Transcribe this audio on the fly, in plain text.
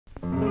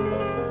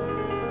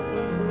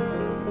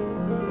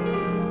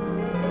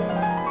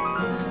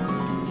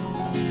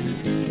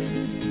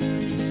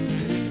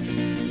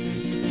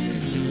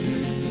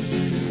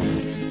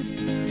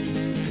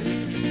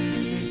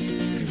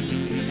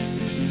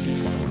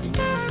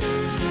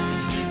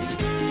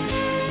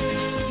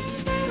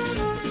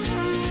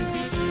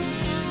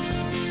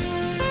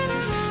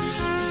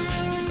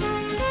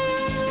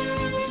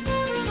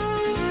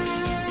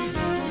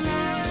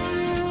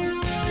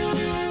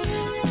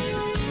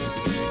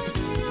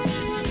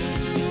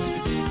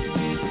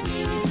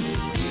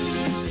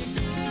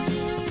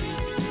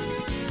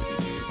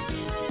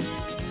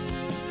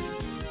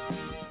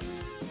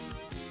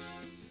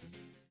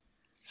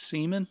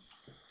Semen?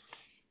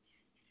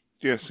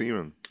 Yeah,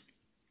 semen.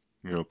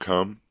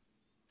 Cum.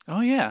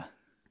 Oh, yeah.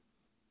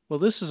 Well,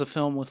 this is a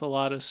film with a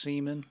lot of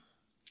semen.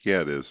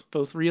 Yeah, it is.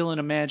 Both real and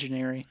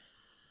imaginary.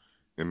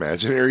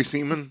 Imaginary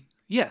semen?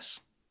 Yes.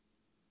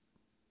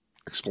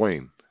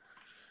 Explain.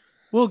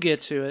 We'll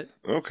get to it.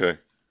 Okay.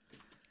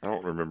 I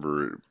don't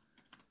remember it.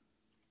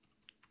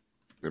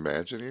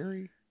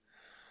 Imaginary?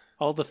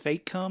 All the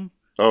fake cum?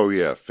 Oh,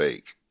 yeah,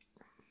 fake.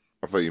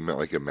 I thought you meant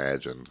like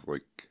imagined.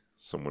 Like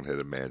someone had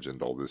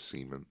imagined all this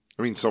semen.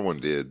 I mean, someone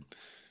did.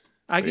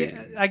 I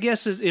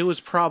guess it was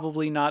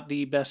probably not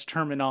the best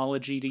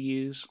terminology to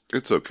use.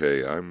 It's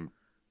okay. I'm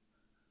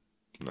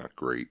not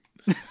great.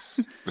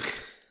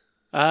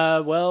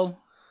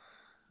 Well,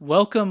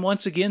 welcome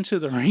once again to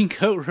the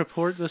Raincoat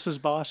Report. This is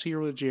Boss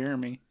here with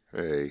Jeremy.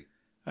 Hey.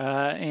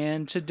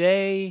 And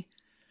today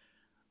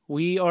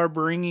we are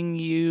bringing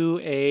you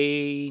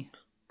a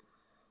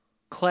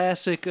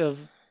classic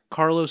of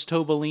Carlos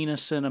Tobalina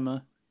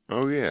cinema.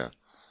 Oh, yeah.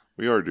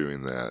 We are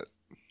doing that.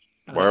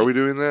 Why are we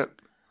doing that?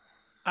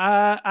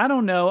 I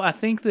don't know. I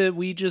think that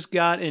we just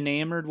got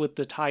enamored with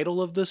the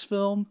title of this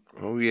film.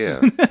 Oh, yeah.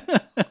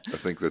 I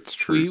think that's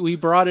true. We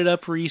brought it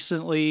up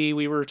recently.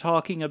 We were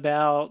talking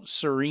about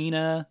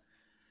Serena,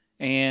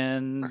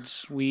 and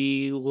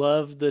we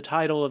loved the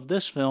title of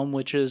this film,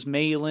 which is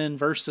Mai Lin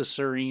versus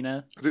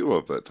Serena. I do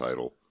love that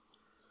title.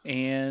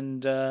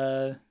 And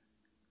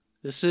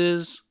this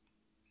is,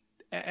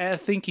 I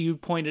think you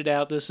pointed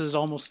out, this is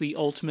almost the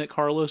ultimate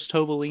Carlos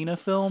Tobalina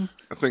film.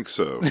 I think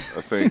so. I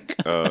think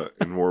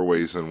in more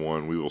ways than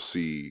one, we will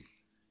see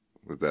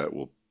that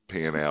will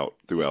pan out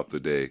throughout the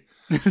day.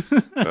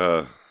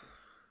 I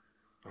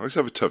always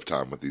have a tough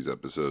time with these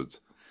episodes.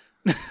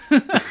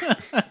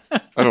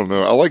 I don't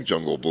know. I like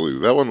Jungle Blue.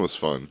 That one was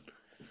fun.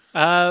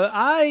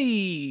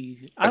 I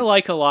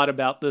like a lot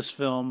about this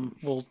film,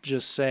 we'll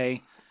just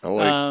say. I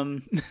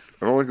don't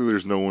like that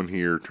there's no one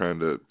here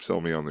trying to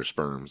sell me on their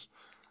sperms.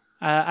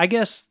 I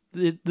guess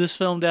this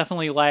film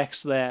definitely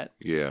lacks that.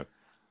 Yeah.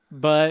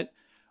 But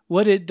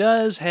what it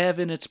does have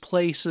in its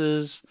place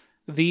is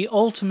the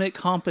ultimate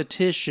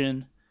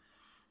competition.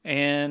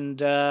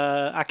 And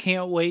I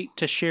can't wait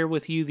to share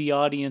with you, the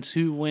audience,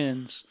 who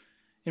wins.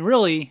 And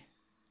really,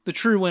 the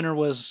true winner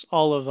was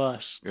all of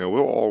us. Yeah,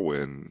 we'll all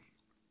win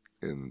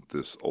in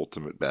this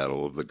ultimate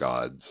battle of the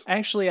gods.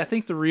 Actually, I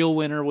think the real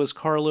winner was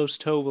Carlos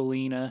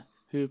Tobalina,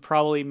 who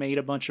probably made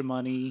a bunch of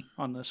money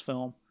on this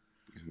film.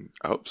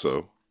 I hope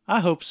so. I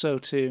hope so,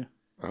 too.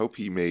 I hope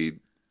he made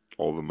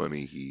all the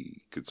money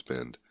he could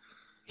spend.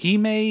 He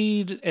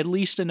made at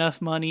least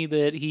enough money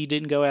that he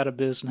didn't go out of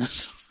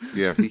business.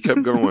 Yeah, he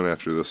kept going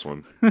after this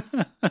one.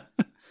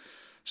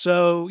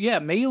 So, yeah,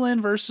 Mai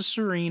Lin versus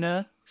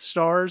Serena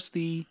stars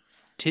the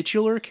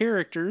titular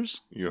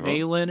characters,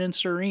 Mai Lin and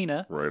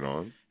Serena. Right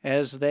on.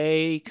 As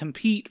they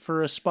compete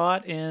for a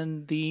spot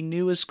in the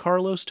newest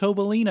Carlos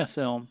Tobalina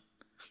film.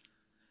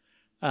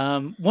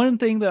 One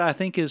thing that I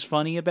think is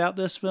funny about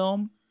this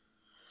film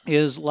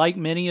is, like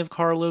many of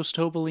Carlos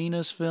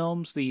Tobalina's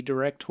films, the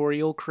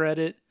directorial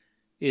credit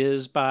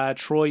is by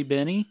Troy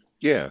Benny.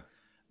 Yeah.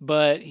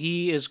 But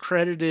he is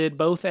credited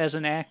both as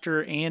an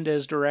actor and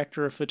as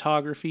director of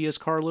photography as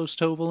Carlos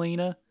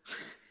Tobalina.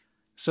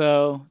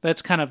 So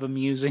that's kind of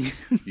amusing.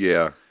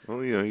 Yeah.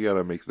 Well, you got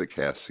to make the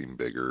cast seem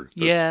bigger.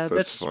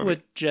 That's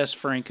what Jess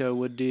Franco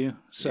would do.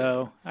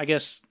 So I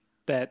guess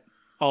that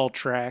all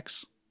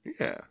tracks.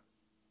 Yeah.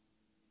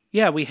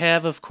 Yeah, we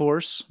have, of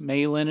course,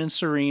 Mai Lin and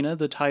Serena,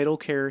 the title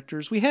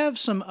characters. We have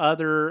some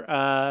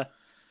other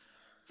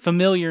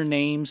familiar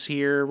names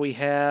here. We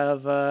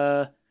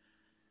have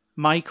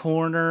Mike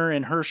Horner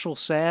and Herschel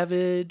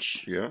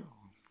Savage. Yeah.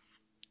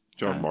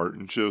 John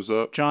Martin shows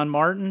up.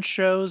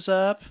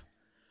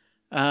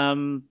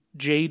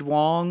 Jade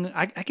Wong.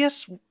 I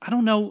guess, I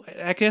don't know.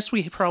 I guess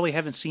we probably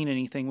haven't seen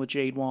anything with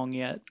Jade Wong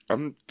yet.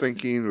 I'm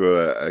thinking,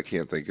 but I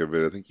can't think of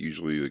it. I think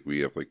usually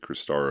we have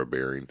Kristara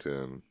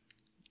Barrington.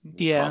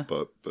 Pop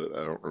up, but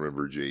I don't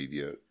remember Jade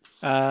yet.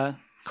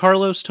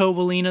 Carlos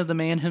Tobalina, the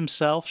man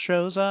himself,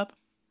 shows up.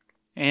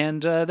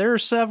 And there are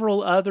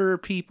several other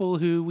people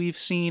who we've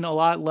seen a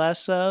lot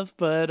less of,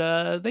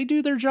 but they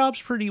do their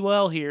jobs pretty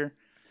well here.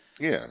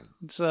 Yeah.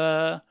 It's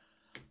a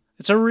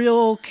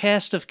real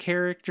cast of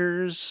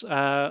characters,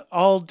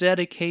 all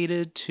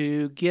dedicated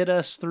to get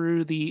us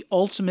through the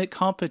ultimate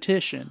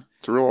competition.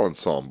 It's a real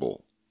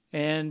ensemble.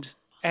 And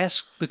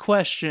ask the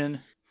question,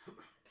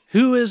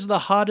 who is the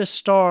hottest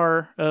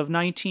star of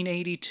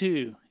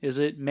 1982? Is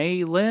it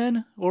Mai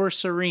Lin or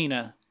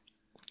Serena?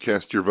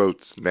 Cast your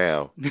votes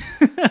now.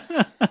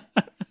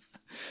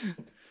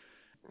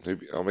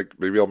 Maybe I'll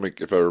make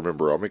if I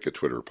remember, I'll make a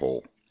Twitter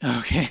poll.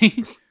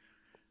 Okay.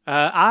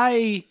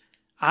 I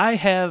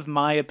have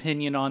my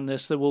opinion on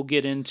this that we'll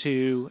get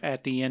into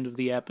at the end of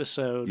the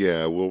episode.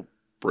 Yeah, we'll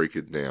break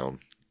it down.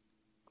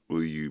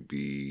 Will you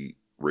be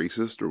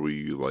racist or will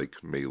you like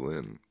Mai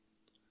Lin?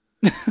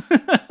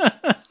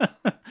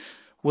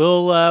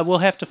 We'll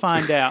have to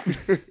find out.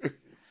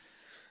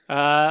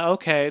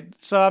 Okay.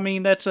 So I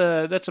mean that's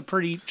a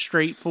pretty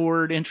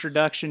straightforward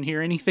introduction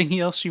here. Anything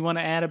else you want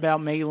to add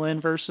about Mai Lin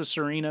versus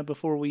Serena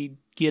before we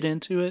get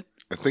into it?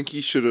 I think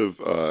he should have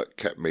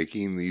kept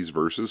making these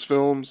versus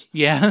films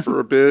Yeah. for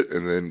a bit,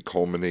 and then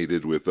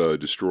culminated with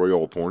Destroy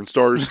All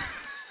Pornstars,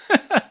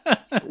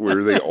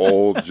 where they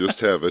all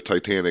just have a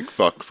Titanic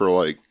fuck for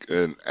like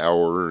an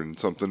hour and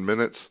something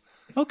minutes.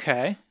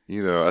 Okay.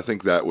 I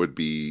think that would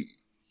be,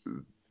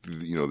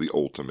 the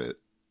ultimate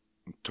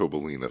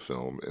Tobalina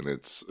film, and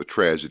it's a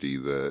tragedy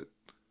that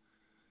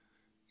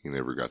he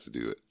never got to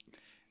do it.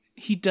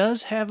 He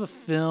does have a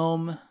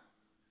film.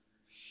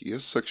 He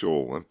has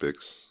Sexual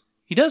Olympics.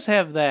 He does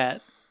have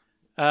that.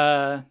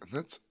 And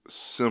that's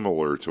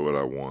similar to what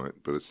I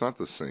want, but it's not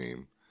the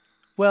same.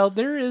 Well,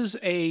 there is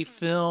a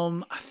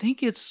film, I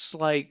think it's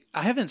like,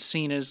 I haven't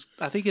seen it.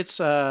 I think it's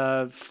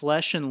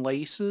Flesh and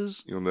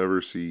Laces. You'll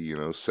never see,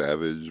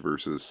 Savage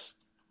versus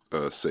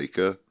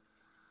Seika.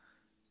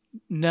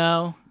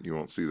 No. You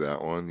won't see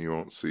that one. You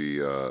won't see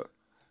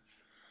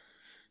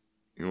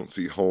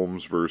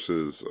Holmes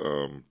versus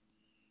oh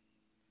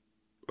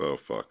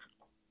fuck.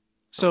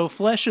 So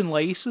Flesh and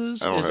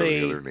Laces I don't have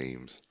any other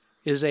names.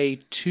 Is a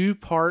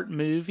 2-part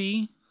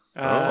movie,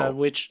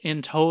 which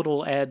in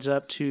total adds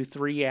up to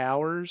 3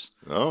 hours.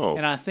 Oh.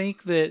 And I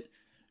think that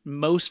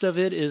most of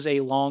it is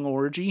a long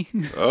orgy.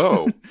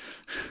 Oh.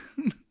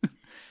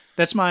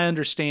 That's my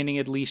understanding,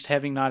 at least,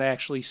 having not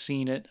actually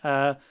seen it.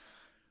 I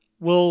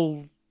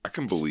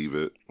can believe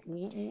it.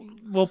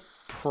 We'll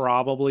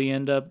probably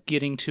end up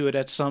getting to it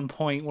at some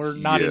point. We're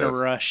not in a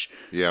rush.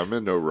 Yeah, I'm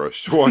in no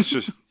rush to watch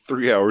just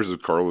 3 hours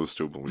of Carlos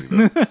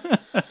Tobalina.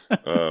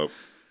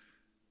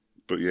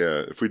 But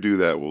yeah, if we do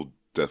that, we'll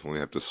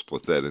definitely have to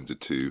split that into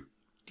 2.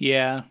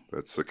 Yeah.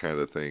 That's the kind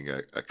of thing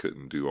I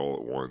couldn't do all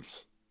at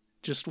once.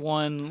 Just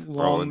one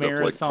long I'll end marathon.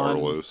 up like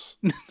Carlos.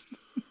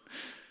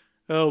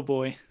 Oh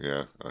boy.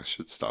 Yeah, I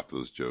should stop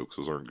those jokes.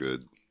 Those aren't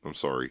good. I'm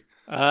sorry.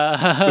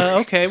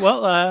 Okay,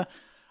 well,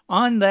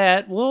 on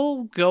that,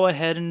 we'll go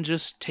ahead and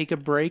just take a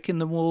break and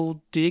then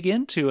we'll dig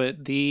into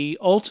it. The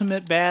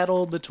ultimate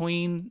battle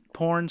between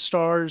porn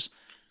stars,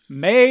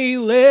 Mai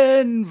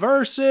Lin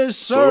versus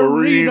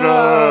Serena.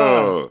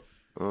 Oh,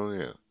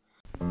 yeah.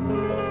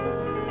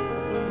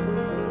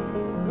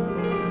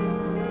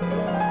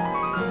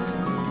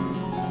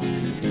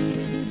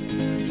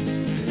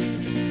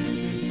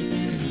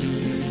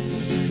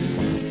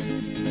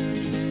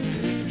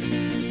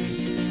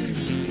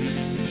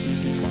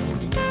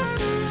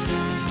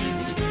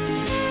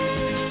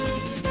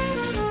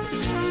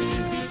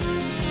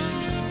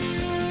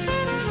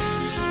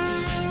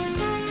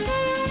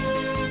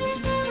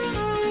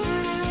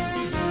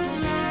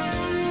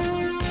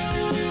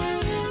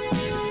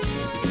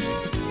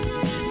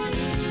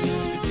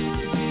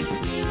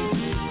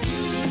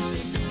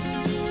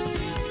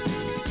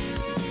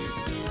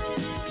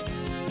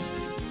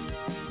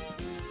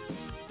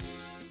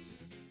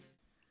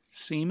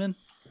 Semen?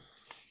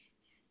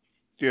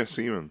 Yeah,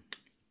 semen.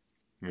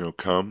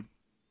 Cum.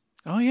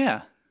 Oh,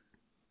 yeah.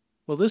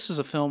 Well, this is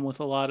a film with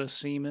a lot of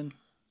semen.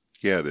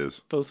 Yeah, it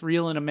is. Both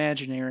real and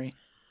imaginary.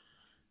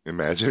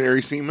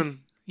 Imaginary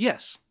semen?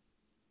 Yes.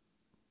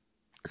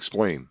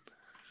 Explain.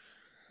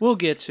 We'll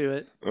get to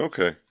it.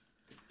 Okay.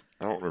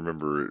 I don't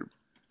remember it.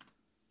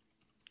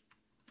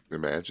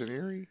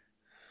 Imaginary?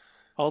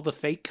 All the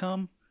fake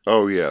cum?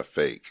 Oh, yeah,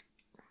 fake.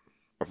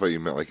 I thought you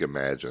meant like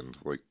imagined.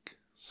 Like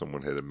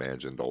someone had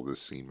imagined all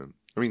this semen.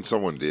 I mean,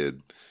 someone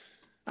did.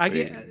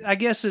 I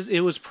guess it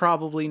was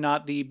probably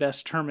not the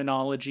best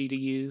terminology to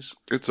use.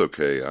 It's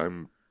okay.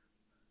 I'm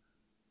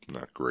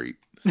not great.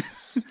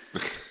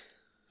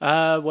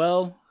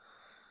 Well,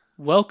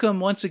 welcome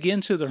once again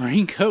to the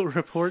Raincoat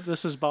Report.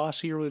 This is Boss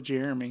here with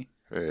Jeremy.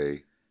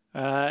 Hey.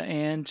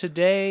 And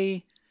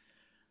today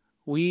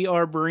we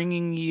are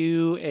bringing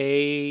you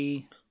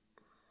a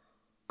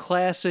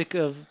classic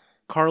of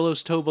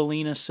Carlos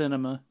Tobalina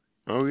cinema.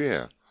 Oh,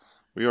 yeah.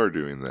 We are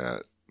doing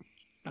that.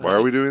 Why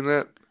are we doing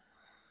that?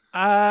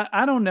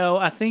 I don't know.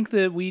 I think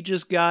that we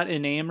just got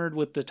enamored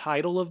with the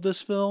title of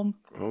this film.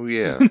 Oh,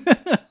 yeah.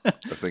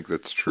 I think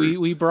that's true.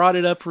 We brought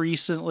it up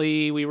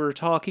recently. We were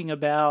talking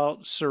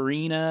about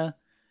Serena,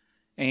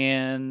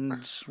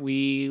 and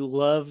we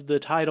loved the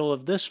title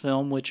of this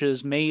film, which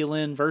is Mai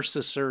Lin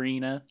versus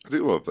Serena. I do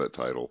love that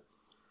title.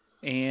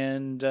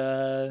 And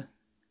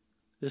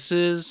this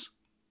is,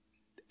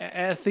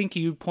 I think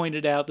you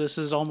pointed out, this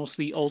is almost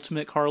the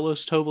ultimate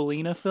Carlos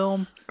Tobalina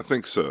film. I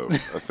think so.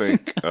 I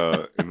think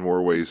in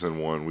more ways than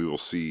one, we will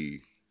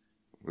see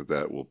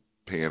that will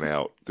pan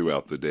out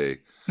throughout the day.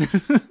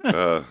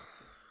 I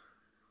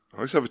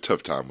always have a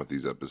tough time with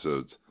these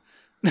episodes.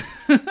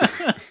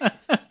 I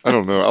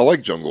don't know. I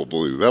like Jungle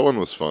Blue. That one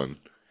was fun.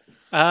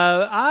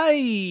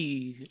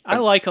 I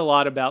like a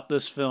lot about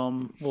this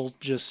film, we'll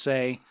just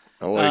say.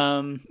 I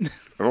don't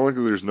like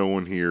that there's no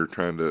one here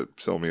trying to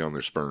sell me on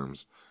their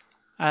sperms.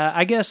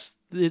 I guess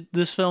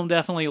this film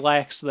definitely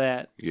lacks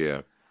that.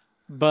 Yeah.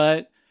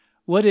 But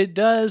what it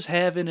does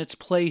have in its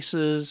place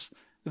is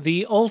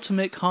the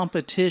ultimate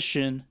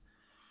competition,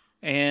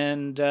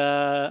 And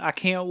I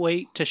can't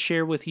wait to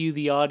share with you,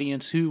 the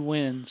audience, who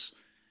wins.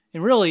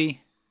 And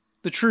really,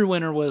 the true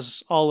winner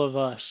was all of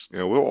us.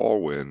 Yeah, we'll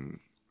all win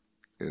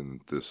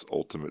in this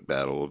ultimate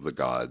battle of the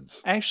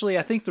gods. Actually,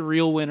 I think the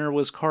real winner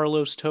was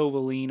Carlos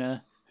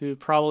Tobalina, who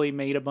probably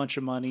made a bunch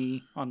of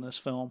money on this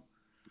film.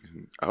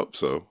 I hope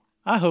so.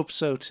 I hope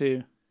so,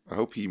 too. I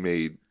hope he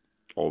made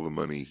all the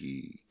money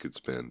he could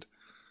spend.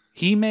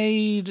 He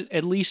made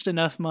at least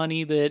enough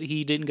money that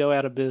he didn't go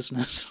out of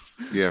business.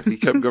 Yeah, he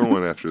kept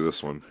going after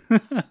this one.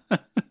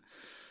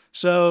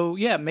 So,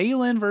 yeah, Mai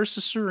Lin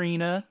versus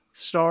Serena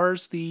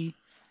stars the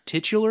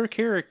titular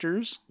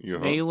characters,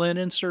 Mai Lin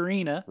and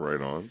Serena. Right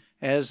on.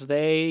 As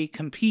they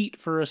compete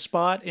for a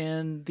spot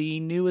in the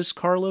newest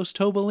Carlos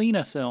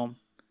Tobalina film.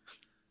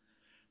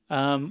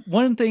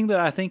 One thing that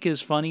I think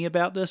is funny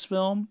about this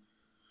film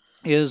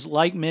is,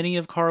 like many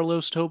of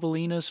Carlos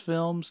Tobalina's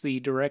films, the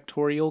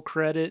directorial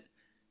credit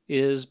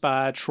is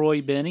by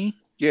Troy Benny.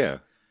 Yeah.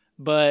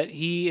 But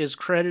he is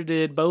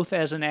credited both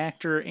as an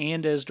actor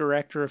and as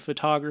director of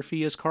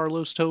photography as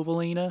Carlos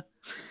Tobalina.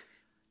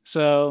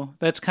 So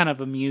that's kind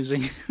of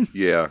amusing.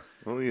 Yeah.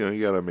 Well,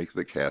 you got to make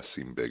the cast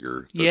seem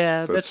bigger.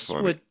 That's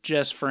what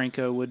Jess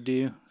Franco would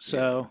do.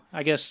 So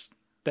I guess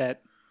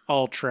that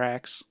all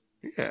tracks.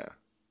 Yeah.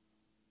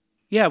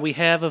 Yeah, we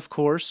have, of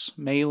course,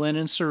 Mai Lin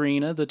and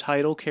Serena, the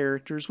title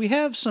characters. We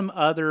have some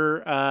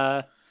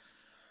other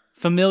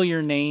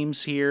familiar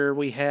names here.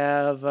 We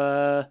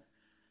have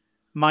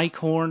Mike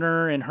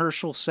Horner and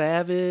Herschel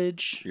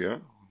Savage. Yeah.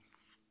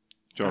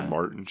 John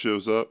Martin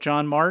shows up.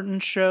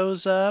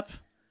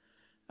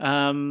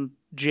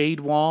 Jade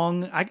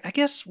Wong. I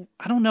guess,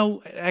 I don't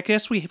know. I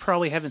guess we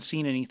probably haven't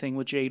seen anything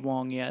with Jade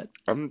Wong yet.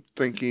 I'm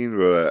thinking,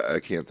 but I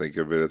can't think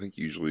of it. I think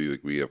usually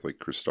we have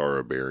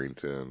Kristara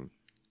Barrington.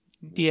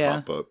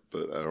 Pop up,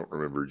 but I don't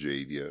remember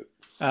Jade yet.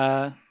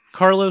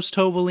 Carlos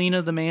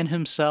Tobalina, the man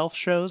himself,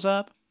 shows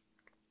up.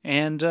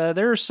 And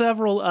there are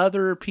several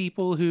other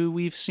people who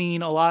we've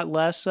seen a lot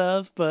less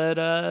of,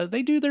 but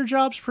they do their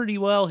jobs pretty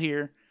well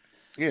here.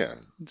 Yeah.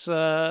 It's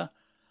a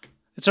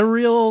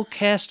real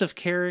cast of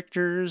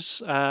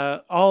characters,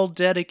 all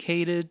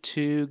dedicated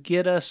to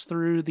get us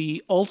through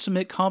the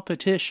ultimate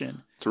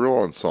competition. It's a real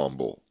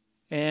ensemble.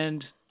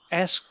 And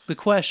ask the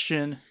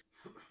question,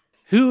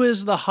 who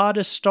is the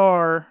hottest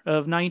star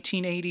of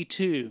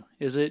 1982?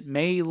 Is it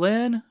Mai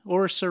Lin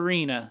or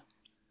Serena?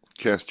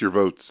 Cast your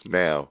votes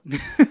now.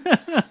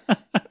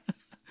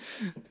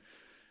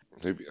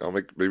 Maybe I'll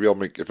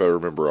make if I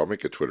remember, I'll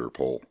make a Twitter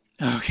poll.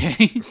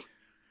 Okay.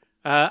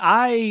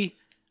 I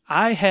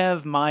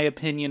have my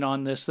opinion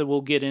on this that we'll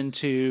get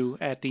into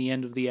at the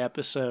end of the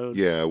episode.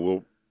 Yeah,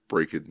 we'll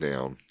break it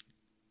down.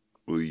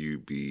 Will you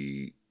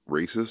be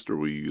racist or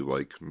will you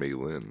like Mai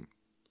Lin?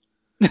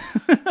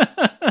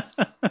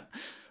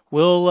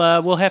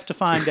 We'll have to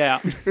find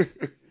out.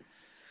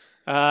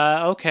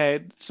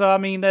 Okay, so I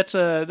mean that's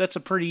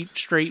a pretty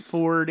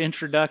straightforward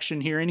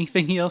introduction here.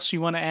 Anything else you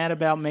want to add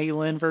about Mai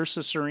Lin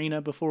versus Serena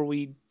before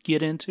we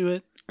get into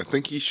it? I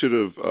think he should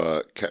have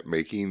kept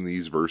making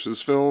these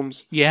versus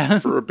films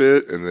for a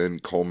bit and then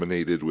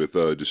culminated with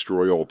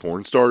Destroy All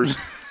Pornstars,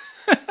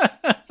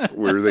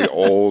 where they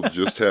all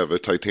just have a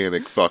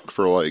Titanic fuck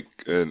for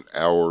like an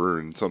hour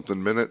and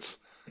something minutes.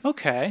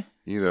 Okay.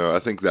 I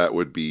think that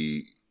would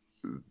be,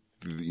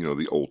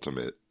 the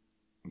ultimate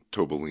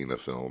Tobalina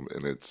film,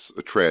 and it's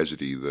a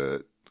tragedy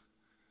that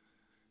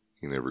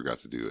he never got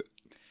to do it.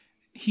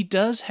 He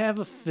does have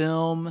a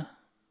film.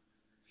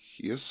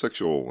 He has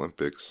Sexual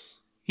Olympics.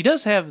 He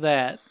does have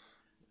that.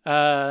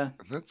 And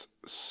that's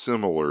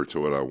similar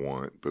to what I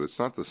want, but it's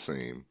not the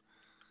same.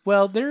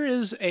 Well, there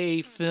is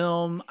a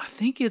film, I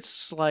think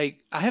it's I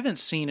haven't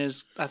seen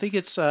it. I think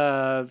it's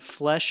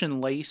Flesh and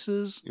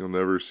Laces. You'll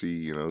never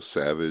see,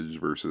 Savage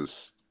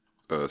versus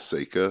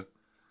Seika.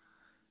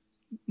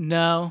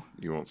 No.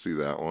 You won't see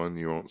that one.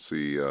 You won't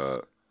see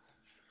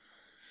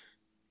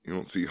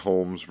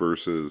Holmes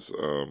versus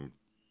oh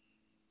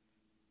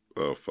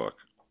fuck.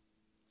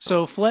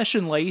 So Flesh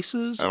and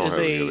Laces I don't have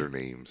any other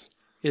names.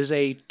 Is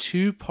a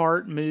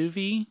 2-part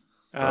movie,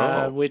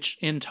 which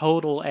in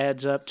total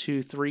adds up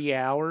to 3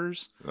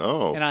 hours.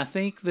 Oh. And I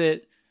think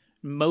that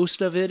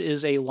most of it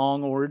is a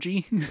long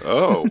orgy.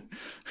 Oh.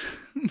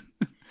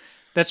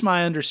 That's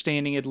my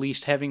understanding, at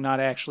least, having not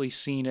actually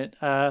seen it.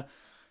 I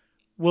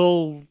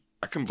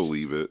can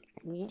believe it.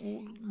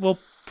 We'll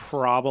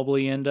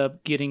probably end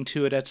up getting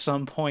to it at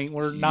some point.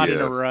 We're not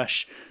in a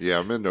rush. Yeah,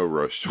 I'm in no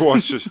rush to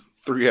watch just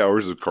 3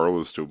 hours of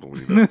Carlos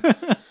Tobalina.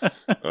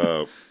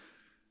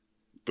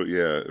 But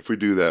yeah, if we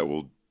do that,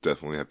 we'll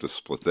definitely have to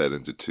split that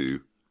into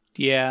 2.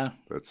 Yeah.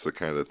 That's the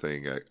kind of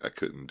thing I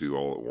couldn't do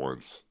all at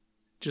once.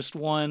 Just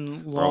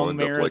one long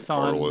marathon. I'll end up like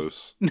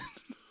Carlos.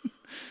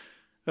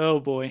 Oh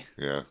boy.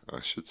 Yeah,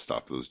 I should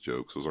stop those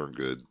jokes. Those aren't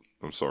good.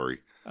 I'm sorry.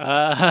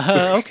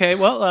 Okay,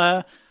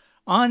 well,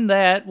 on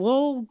that,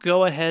 we'll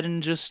go ahead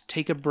and just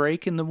take a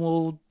break and then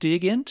we'll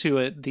dig into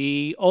it.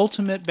 The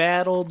ultimate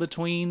battle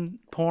between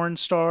porn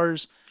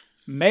stars,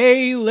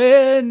 Mai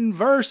Lin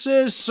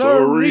versus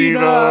Serena.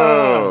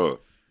 Oh,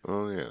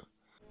 yeah.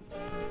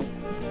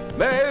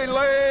 Mai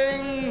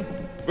Lin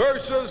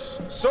versus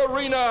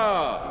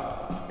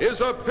Serena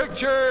is a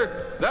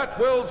picture that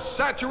will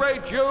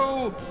saturate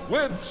you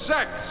with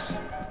sex.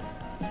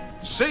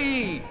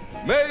 See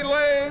Mai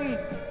Lin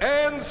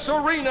and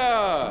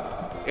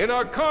Serena in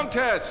a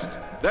contest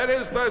that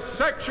is the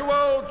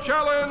sexual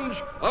challenge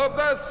of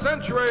the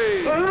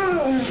century.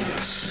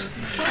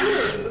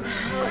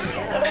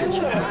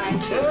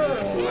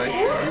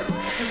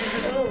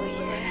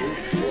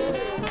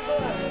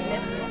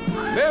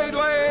 Mai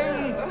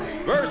Lin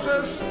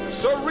versus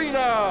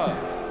Serena.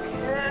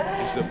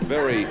 It's a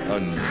very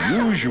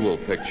unusual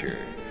picture.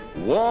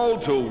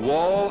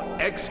 Wall-to-wall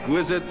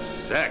exquisite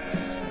sex.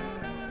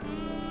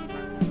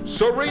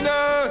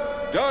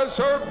 Serena does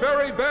her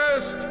very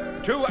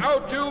best to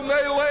outdo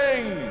Mai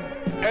Lin,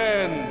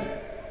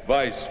 and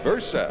vice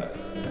versa.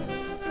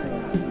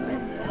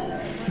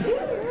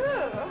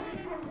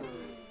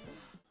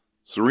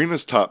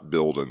 Serena's top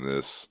billed in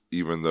this,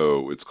 even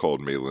though it's called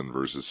Mai Lin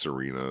versus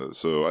Serena,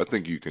 so I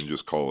think you can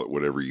just call it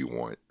whatever you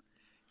want.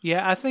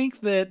 Yeah, I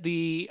think that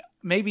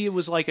maybe it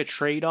was like a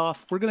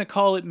trade-off. We're going to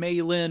call it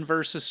Mai Lin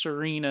versus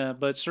Serena,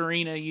 but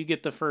Serena, you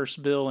get the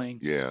first billing.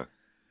 Yeah.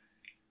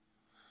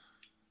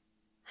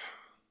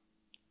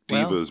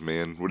 Well, Divas,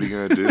 man. What are you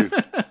going to do?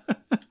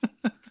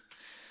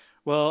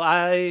 Well,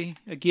 I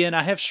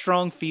have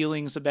strong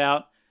feelings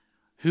about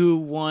who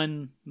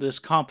won this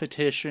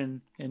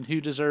competition and who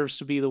deserves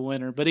to be the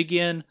winner. But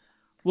again,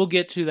 we'll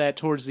get to that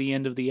towards the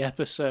end of the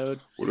episode.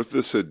 What if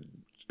this had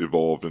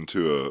evolved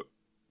into a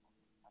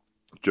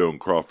Joan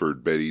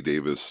Crawford, Betty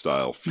Davis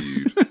style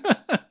feud?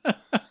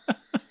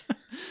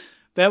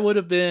 That would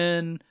have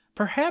been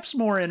perhaps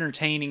more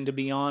entertaining, to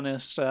be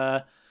honest.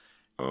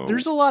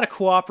 There's a lot of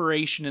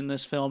cooperation in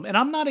this film, and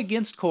I'm not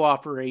against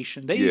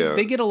cooperation.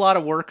 They get a lot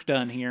of work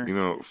done here. You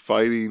know,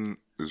 fighting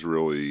is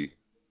really...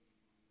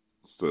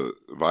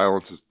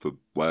 violence is the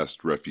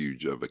last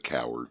refuge of a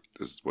coward,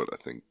 is what I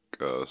think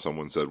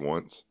someone said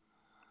once.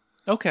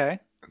 Okay.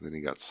 And then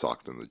he got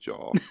socked in the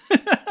jaw.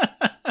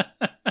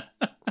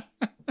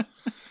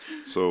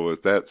 So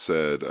with that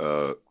said,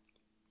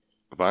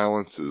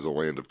 violence is a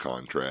land of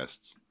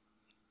contrasts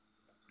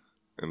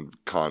and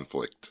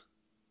conflict.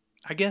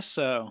 I guess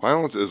so.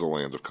 Violence is a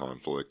land of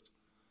conflict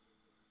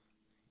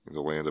and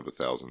a land of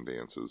 1,000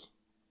 dances.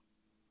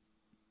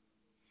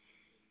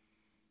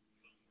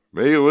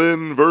 Mai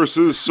Lin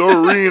versus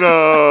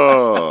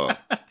Serena.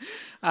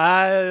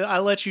 I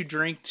let you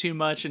drink too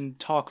much and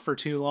talk for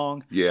too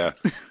long. Yeah.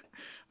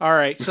 All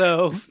right,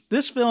 so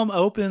this film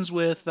opens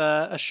with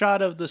a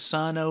shot of the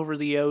sun over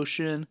the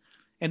ocean,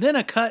 and then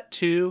a cut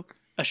to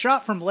a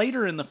shot from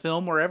later in the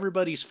film where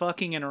everybody's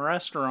fucking in a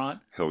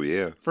restaurant. Hell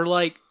yeah. For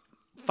like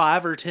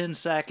 5 or 10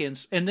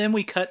 seconds, and then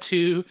we cut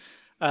to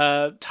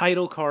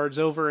title cards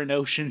over an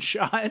ocean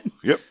shot.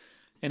 Yep.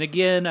 And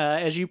again,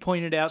 as you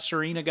pointed out,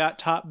 Serena got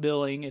top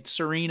billing. It's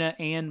Serena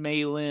and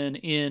Mai Lin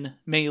in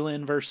Mai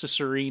Lin versus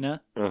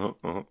Serena.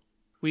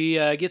 We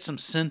get some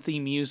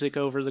synthy music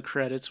over the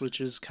credits,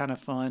 which is kind of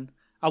fun.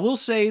 I will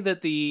say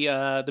that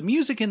the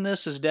music in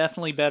this is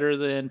definitely better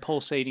than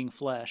Pulsating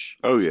Flesh.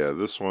 Oh yeah,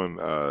 this one,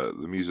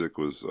 the music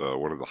was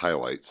one of the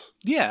highlights.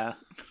 Yeah.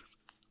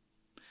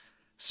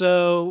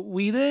 So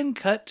we then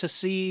cut to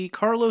see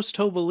Carlos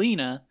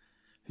Tobalina,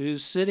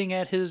 who's sitting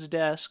at his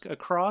desk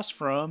across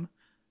from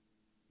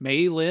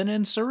Mai Lin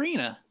and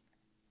Serena.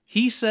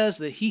 He says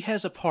that he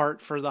has a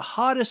part for the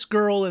hottest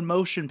girl in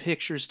motion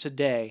pictures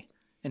today,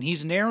 and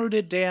he's narrowed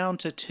it down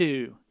to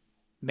 2,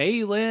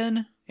 Mai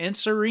Lin and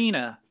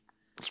Serena.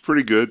 It's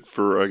pretty good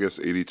for, I guess,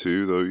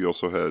 82, though you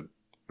also had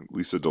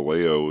Lisa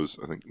DeLeo was,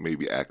 I think,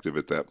 maybe active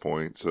at that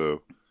point,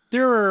 so...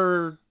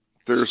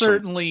 There's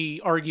certainly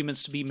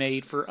arguments to be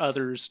made for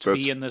others to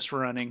be in this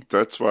running.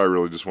 That's why I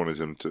really just wanted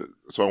him to...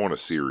 So I want a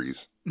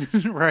series.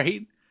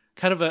 Right?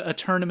 Kind of a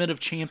tournament of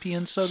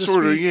champions, so to speak?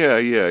 Sort of, yeah,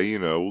 you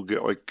know, we'll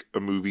get like a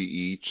movie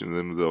each, and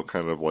then they'll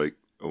kind of like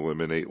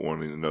eliminate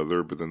one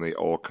another, but then they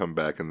all come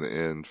back in the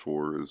end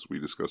for, as we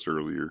discussed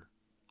earlier,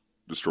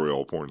 destroy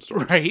all porn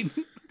stars. Right.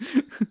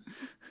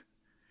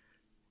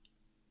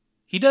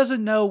 He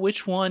doesn't know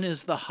which one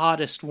is the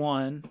hottest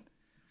one.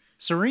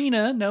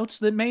 Serena notes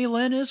that Mai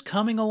Lin is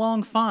coming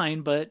along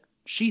fine, but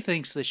she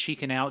thinks that she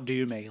can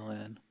outdo Mai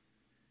Lin.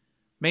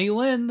 Mai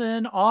Lin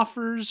then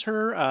offers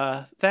her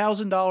a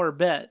 $1,000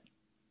 bet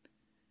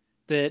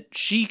that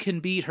she can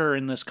beat her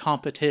in this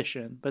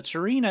competition, but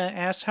Serena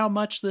asks how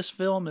much this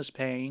film is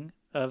paying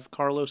of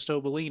Carlos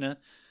Tobalina.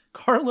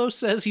 Carlos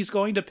says he's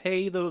going to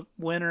pay the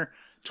winner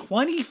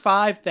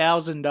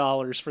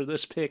 $25,000 for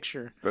this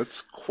picture.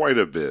 That's quite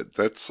a bit.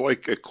 That's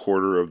like a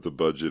quarter of the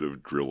budget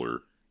of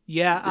Driller.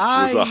 Yeah,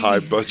 which was a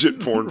high-budget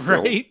porn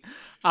film. Right?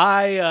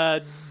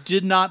 I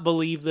did not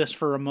believe this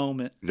for a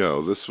moment.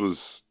 No, this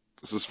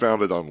is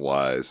founded on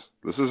lies.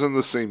 This is in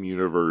the same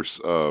universe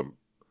of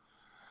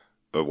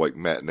like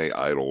Matinee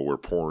Idol, where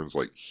porn's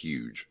like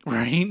huge.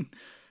 Right?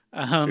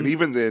 And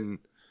even then,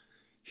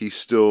 he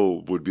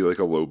still would be like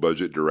a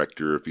low-budget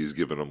director if he's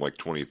given him like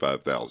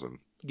 $25,000.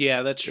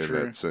 Yeah, that's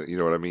true. You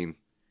know what I mean?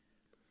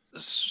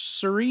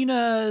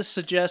 Serena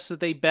suggests that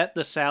they bet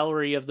the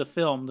salary of the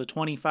film, the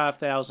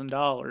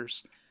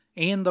 $25,000.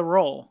 and the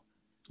role.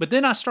 But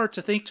then I start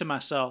to think to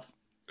myself,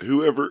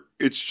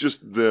 it's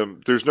just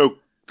them. There's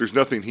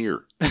nothing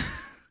here.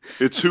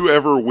 It's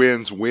whoever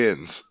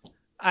wins.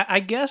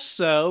 I guess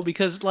so,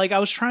 because like I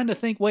was trying to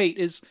think, wait,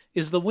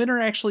 is the winner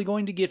actually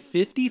going to get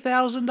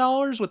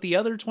 $50,000 with the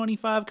other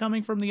 25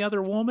 coming from the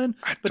other woman?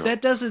 But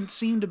that doesn't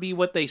seem to be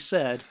what they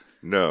said.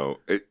 No,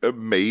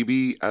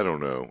 maybe, I don't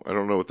know. I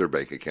don't know what their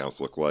bank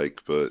accounts look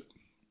like, but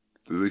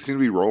they seem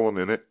to be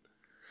rolling in it.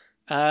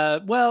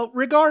 Well,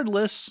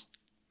 regardless,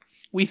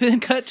 we then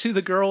cut to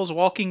the girls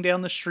walking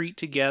down the street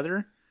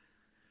together,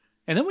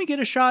 and then we get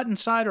a shot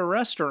inside a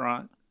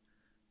restaurant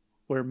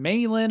where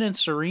Mai Lin and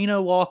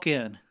Serena walk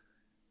in.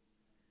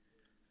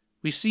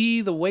 We see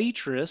the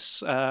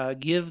waitress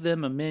give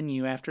them a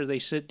menu after they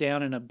sit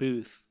down in a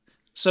booth.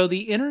 So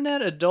the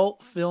Internet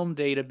Adult Film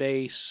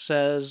Database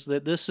says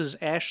that this is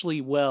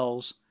Ashley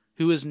Wells,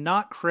 who is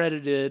not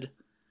credited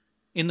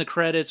in the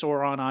credits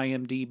or on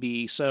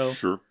IMDb. So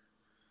sure.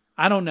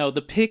 I don't know.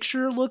 The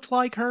picture looked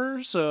like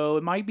her, so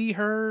it might be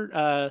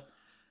her.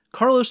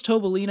 Carlos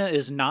Tobalina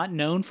is not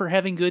known for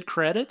having good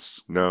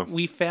credits. No.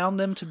 We found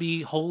them to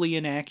be wholly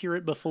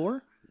inaccurate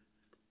before.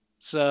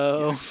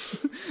 So...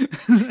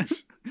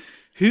 Yes.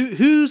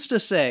 Who's to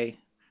say?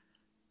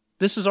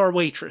 This is our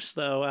waitress,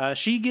 though.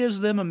 She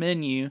gives them a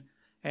menu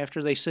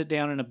after they sit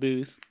down in a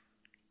booth.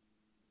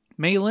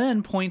 Mai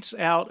Lin points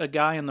out a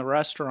guy in the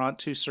restaurant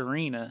to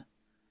Serena.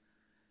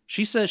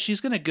 She says she's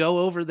going to go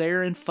over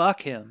there and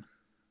fuck him.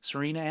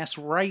 Serena asks,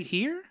 right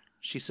here?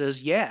 She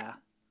says, yeah.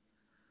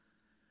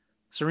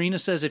 Serena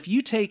says, if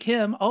you take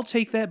him, I'll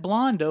take that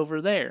blonde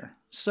over there.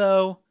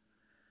 So,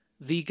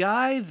 the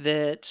guy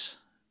that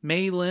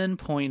Mai Lin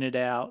pointed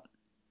out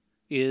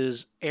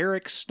is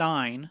Eric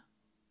Stein,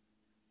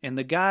 and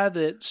the guy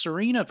that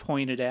Serena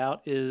pointed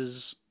out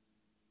is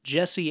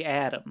Jesse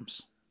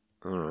Adams.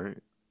 All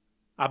right.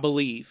 I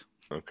believe.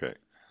 Okay.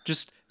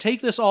 Just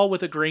take this all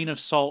with a grain of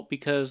salt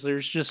because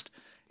there's just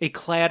a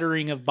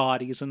clattering of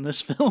bodies in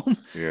this film.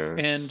 Yeah.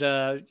 And,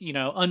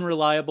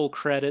 unreliable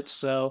credits.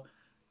 So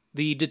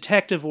the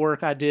detective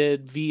work I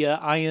did via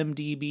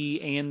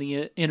IMDb and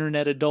the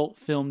Internet Adult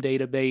Film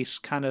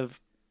Database kind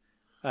of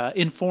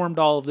informed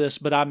all of this,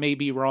 but I may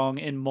be wrong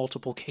in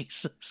multiple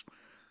cases.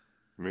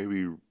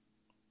 Maybe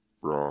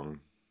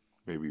wrong,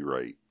 maybe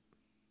right.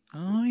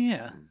 Oh,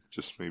 yeah.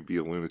 Just maybe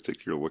a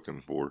lunatic you're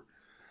looking for.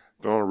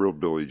 Been on a real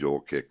Billy Joel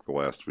kick the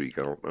last week.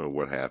 I don't know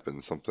what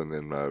happened. Something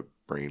in my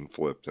brain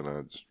flipped, and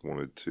I just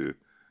wanted to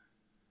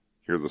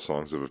hear the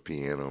songs of a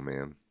piano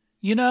man.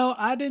 You know,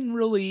 I didn't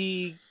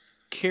really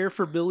care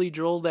for Billy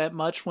Joel that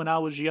much when I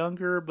was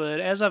younger, but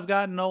as I've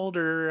gotten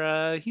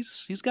older,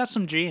 he's got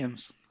some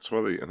jams. I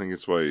think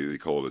it's why they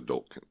call it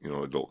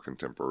adult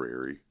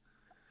contemporary.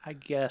 I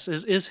guess.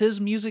 Is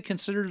his music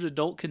considered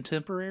adult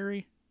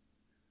contemporary?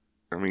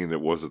 I mean,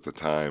 it was at the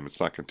time. It's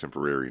not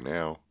contemporary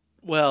now.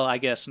 Well, I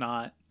guess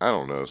not. I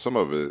don't know. Some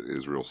of it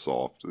is real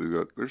soft.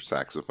 There's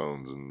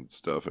saxophones and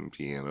stuff and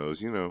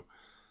pianos,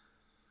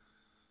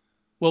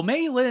 Well,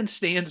 Mai Lin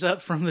stands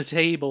up from the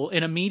table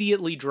and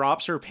immediately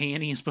drops her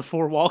panties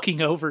before walking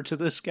over to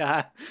this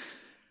guy.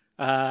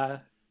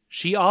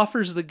 She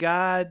offers the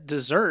guy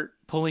dessert,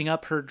 pulling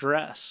up her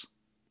dress.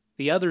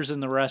 The others in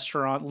the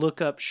restaurant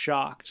look up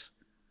shocked.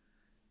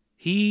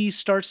 He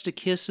starts to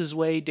kiss his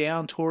way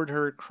down toward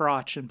her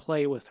crotch and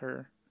play with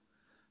her.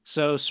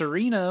 So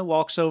Serena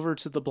walks over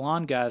to the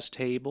blonde guy's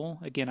table.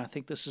 Again, I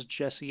think this is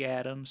Jesse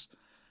Adams.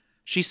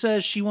 She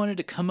says she wanted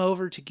to come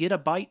over to get a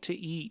bite to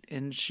eat,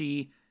 and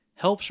she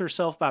helps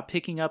herself by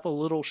picking up a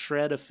little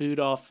shred of food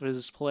off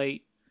his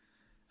plate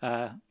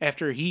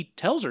after he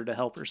tells her to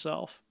help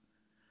herself.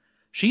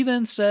 She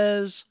then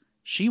says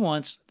she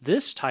wants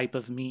this type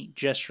of meat,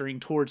 gesturing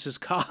towards his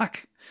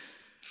cock.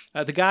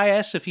 The guy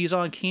asks if he's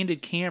on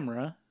candid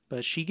camera,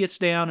 but she gets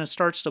down and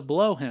starts to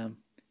blow him.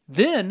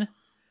 Then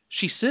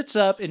she sits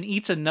up and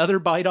eats another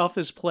bite off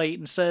his plate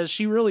and says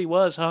she really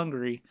was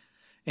hungry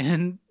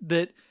and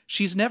that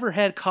she's never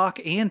had cock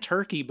and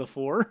turkey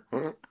before.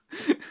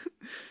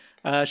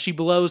 She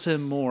blows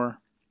him more.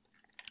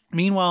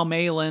 Meanwhile,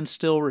 Mai Lin's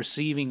still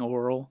receiving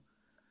oral.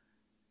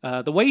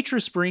 The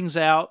waitress brings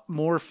out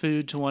more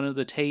food to one of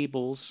the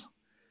tables.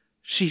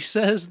 She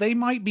says they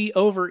might be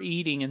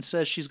overeating and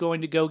says she's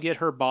going to go get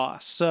her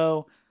boss.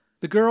 So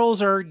the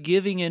girls are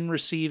giving and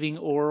receiving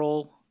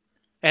oral.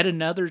 At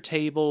another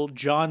table,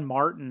 John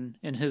Martin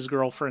and his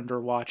girlfriend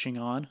are watching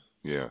on.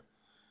 Yeah.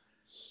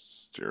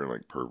 Staring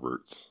like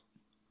perverts.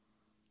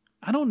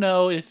 I don't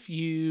know if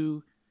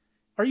you...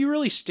 Are you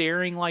really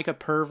staring like a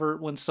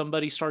pervert when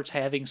somebody starts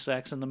having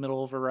sex in the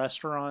middle of a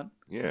restaurant?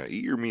 Yeah,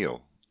 eat your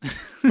meal.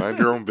 Mind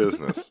your own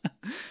business.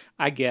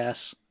 I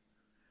guess.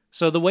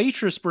 So the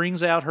waitress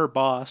brings out her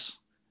boss.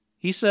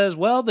 He says,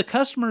 well, the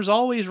customer's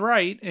always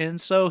right,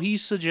 and so he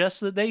suggests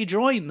that they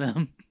join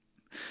them.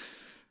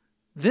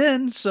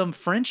 Then some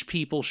French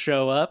people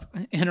show up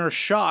and are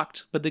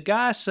shocked, but the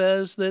guy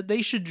says that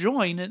they should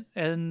join it,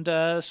 and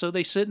so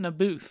they sit in a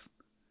booth.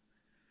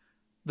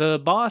 The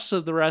boss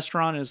of the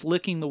restaurant is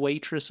licking the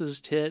waitress's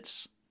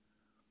tits.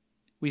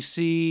 We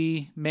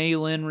see Mai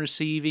Lin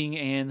receiving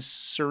and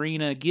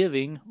Serena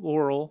giving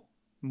oral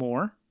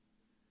more.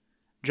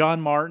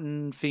 John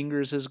Martin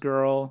fingers his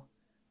girl.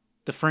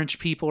 The French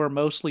people are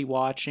mostly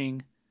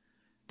watching.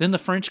 Then the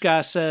French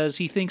guy says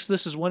he thinks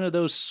this is one of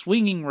those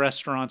swinging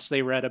restaurants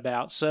they read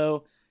about,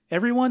 so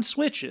everyone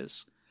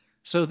switches.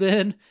 So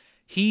then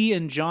he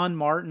and John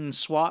Martin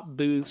swap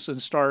booths and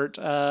start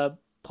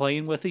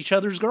playing with each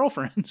other's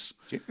girlfriends.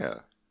 Yeah.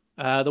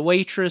 The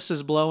waitress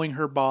is blowing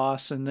her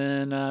boss, and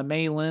then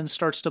Mai Lin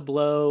starts to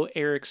blow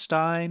Eric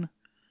Stein.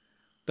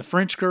 The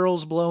French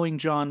girl's blowing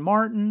John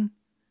Martin.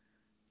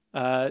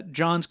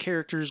 John's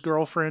character's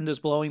girlfriend is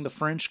blowing the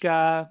French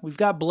guy. We've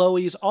got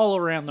blowies all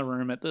around the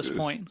room at this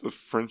point. The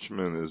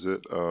Frenchman, is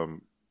it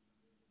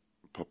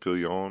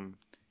Papillon?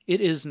 It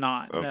is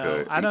not. Okay.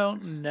 No, I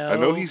don't know. I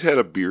know he's had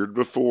a beard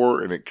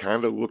before, and it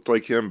kind of looked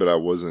like him, but I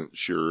wasn't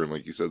sure. And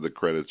like you said, the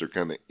credits are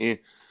kind of eh.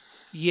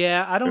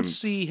 Yeah, I don't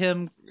see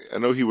him. I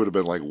know he would have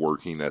been like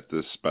working at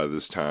this by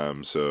this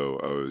time, so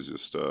I was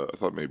just I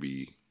thought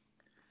maybe,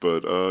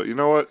 but you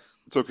know what?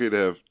 It's okay to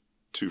have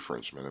two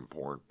Frenchmen in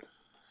porn.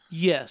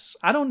 Yes,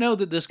 I don't know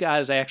that this guy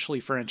is actually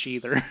French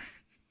either.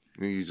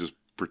 He's just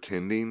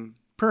pretending.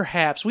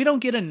 Perhaps we don't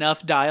get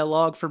enough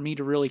dialogue for me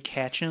to really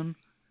catch him.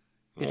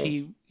 If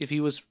he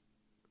was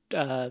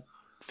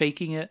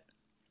faking it.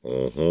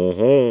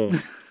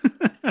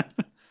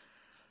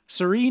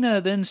 Serena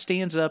then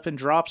stands up and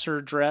drops her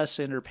dress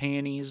and her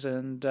panties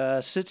and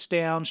sits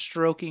down,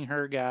 stroking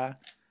her guy.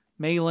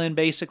 Mai Lin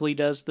basically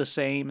does the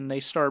same, and they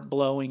start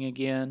blowing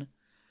again.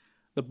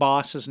 The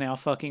boss is now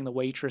fucking the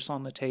waitress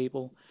on the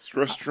table. This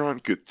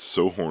restaurant gets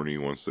so horny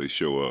once they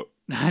show up.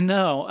 I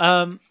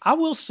know. I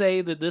will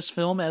say that this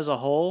film as a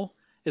whole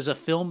is a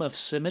film of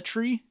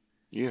symmetry.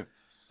 Yeah.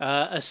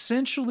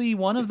 Essentially,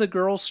 one of the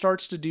girls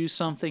starts to do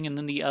something and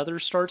then the other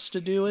starts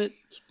to do it.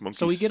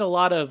 So we get a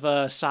lot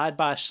of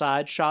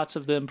side-by-side shots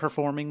of them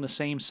performing the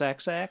same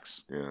sex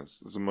acts. Yeah,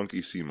 it's a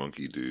monkey see,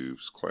 monkey do.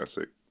 It's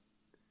classic.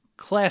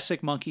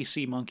 Classic monkey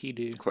see, monkey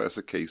do.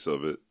 Classic case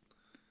of it.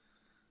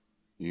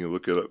 You can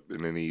look it up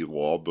in any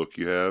law book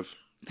you have.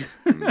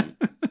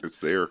 It's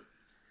there.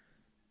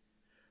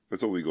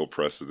 That's a legal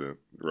precedent,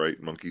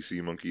 right? Monkey see,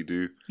 monkey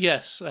do.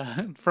 Yes,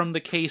 from the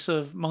case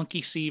of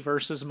monkey see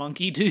versus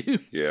monkey do.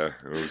 Yeah,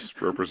 it was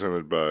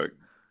represented by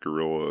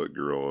gorilla,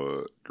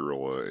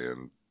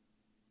 and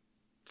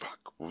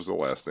fuck, what was the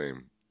last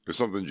name? There's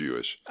something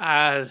Jewish.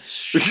 I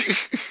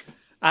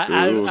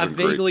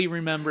vaguely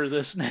remember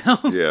this now.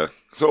 Yeah,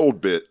 it's an old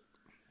bit.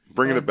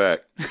 Bringing it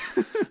back.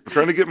 I'm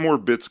trying to get more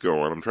bits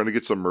going. I'm trying to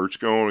get some merch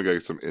going. I got to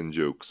get some in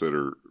jokes that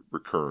are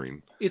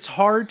recurring. It's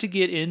hard to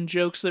get in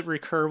jokes that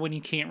recur when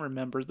you can't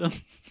remember them.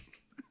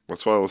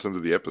 That's why I listen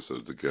to the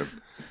episodes again.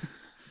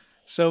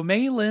 So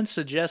Mai Lin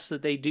suggests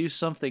that they do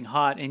something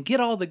hot and get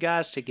all the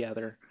guys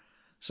together.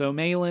 So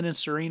Mai Lin and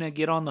Serena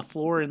get on the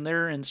floor and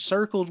they're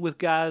encircled with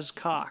guys'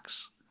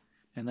 cocks.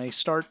 And they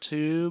start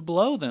to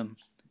blow them.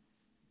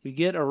 We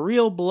get a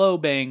real blow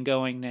bang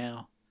going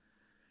now.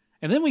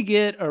 And then we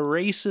get a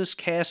racist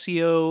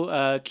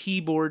Casio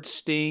keyboard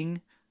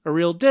sting, a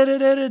real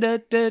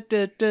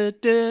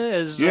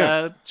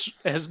da-da-da-da-da-da-da-da,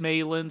 as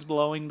Mai Lin's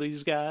blowing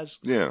these guys.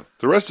 Yeah.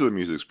 The rest of the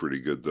music's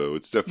pretty good, though.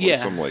 It's definitely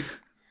some, like,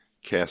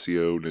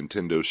 Casio,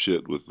 Nintendo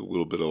shit with a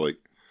little bit of, like,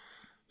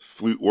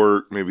 flute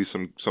work, maybe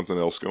something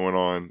else going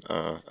on.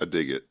 I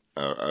dig it.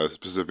 I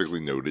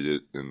specifically noted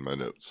it in my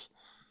notes.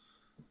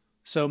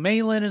 So Mai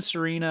Lin and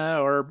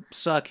Serena are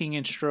sucking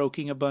and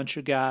stroking a bunch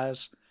of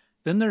guys.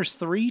 Then there's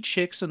 3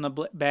 chicks in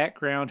the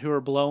background who are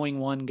blowing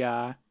one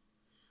guy.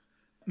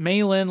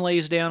 Mai Lin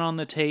lays down on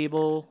the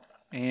table,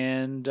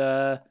 and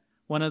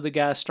one of the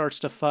guys starts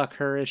to fuck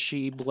her as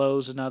she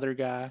blows another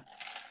guy.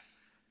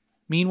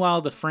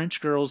 Meanwhile, the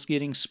French girl's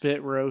getting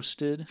spit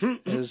roasted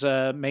as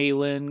Mai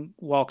Lin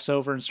walks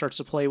over and starts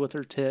to play with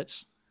her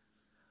tits.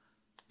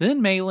 Then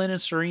Mai Lin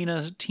and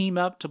Serena team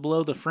up to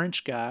blow the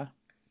French guy.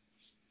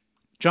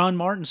 John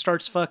Martin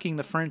starts fucking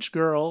the French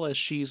girl as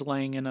she's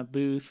laying in a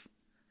booth.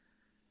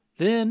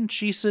 Then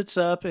she sits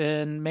up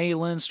and Mai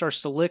Lin starts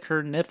to lick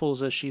her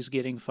nipples as she's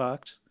getting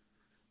fucked.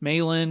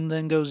 Mai Lin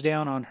then goes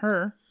down on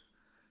her.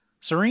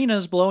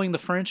 Serena's blowing the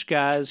French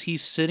guy as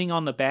he's sitting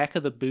on the back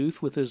of the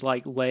booth with his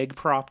leg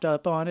propped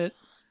up on it.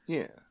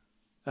 Yeah.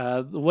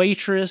 The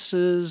waitress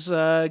is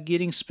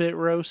getting spit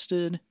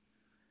roasted.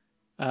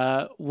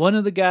 One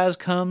of the guys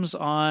comes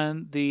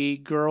on the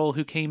girl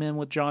who came in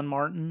with John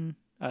Martin,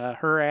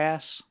 her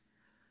ass.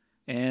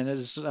 And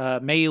as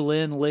Mai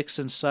Lin licks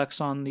and sucks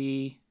on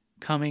the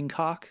coming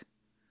cock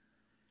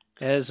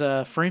as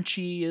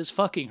Frenchie is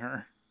fucking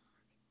her.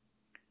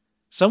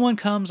 Someone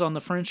comes on the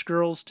French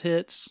girl's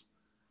tits.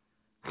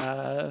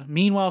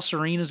 Meanwhile,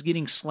 Serena's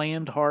getting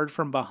slammed hard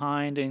from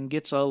behind and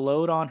gets a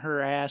load on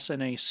her ass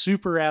in a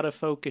super out of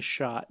focus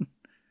shot.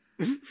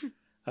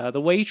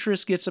 The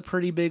waitress gets a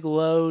pretty big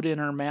load in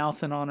her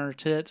mouth and on her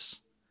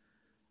tits.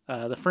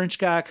 The French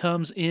guy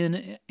comes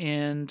in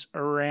and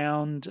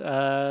around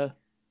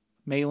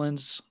Mai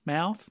Lin's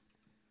mouth.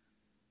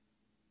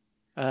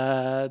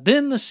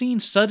 Then the scene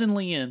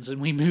suddenly ends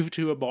and we move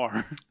to a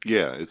bar.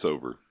 Yeah, it's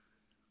over.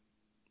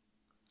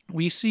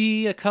 we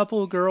see a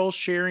couple of girls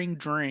sharing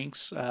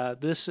drinks.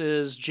 This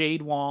is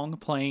Jade Wong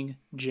playing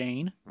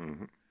Jane.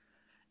 Mm-hmm.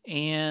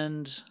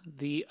 And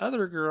the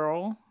other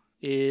girl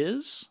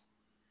is...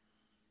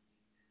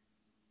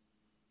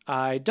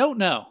 I don't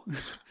know.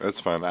 That's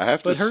fine. I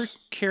have but to... her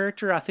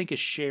character, I think, is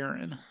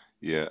Sharon.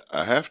 Yeah,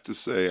 I have to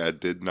say I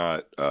did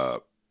not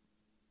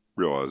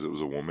realize it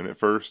was a woman at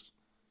first.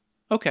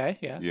 Okay,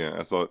 yeah. Yeah,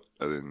 I thought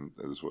I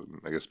just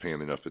wasn't, I guess,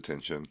 paying enough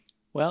attention.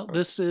 Well,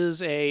 this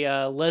is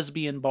a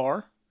lesbian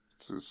bar.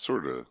 It's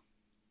sort of...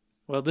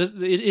 Well,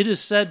 it is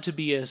said to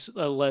be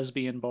a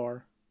lesbian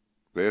bar.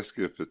 They ask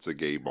if it's a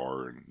gay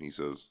bar, and he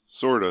says,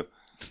 sorta.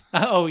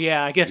 Oh,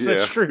 yeah, I guess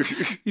that's true.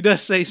 He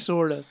does say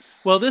sorta.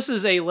 Well, this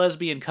is a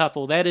lesbian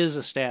couple. That is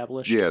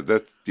established.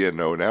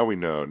 No, now we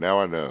know. Now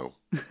I know.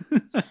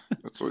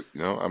 That's what,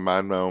 I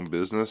mind my own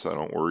business. I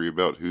don't worry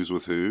about who's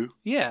with who.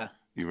 Yeah.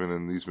 Even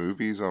in these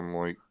movies, I'm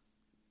like,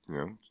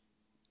 do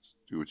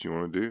what you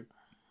want to do.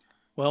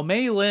 Well,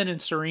 Mai Lin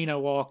and Serena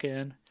walk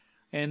in,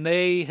 and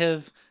they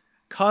have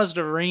caused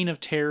a reign of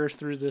terror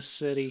through this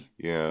city.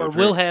 Yeah. Or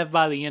will have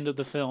by the end of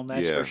the film,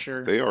 that's for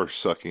sure. They are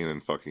sucking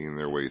and fucking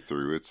their way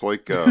through. It's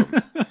like,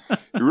 it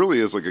really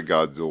is like a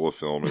Godzilla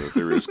film, and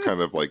there is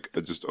kind of like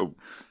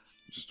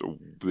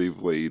they've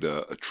laid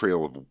a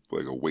trail of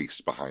like a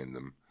waste behind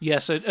them.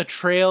 Yes, a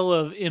trail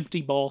of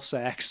empty ball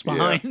sacks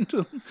behind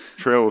them.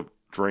 Trail of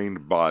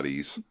drained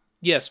bodies.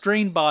 Yes,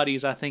 drained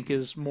bodies I think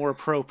is more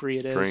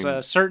appropriate,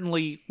 as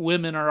certainly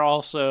women are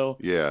also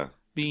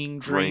being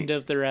drained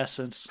of their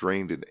essence.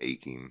 Drained and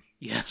aching.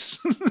 Yes.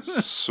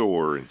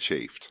 Sore and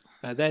chafed.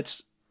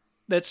 That's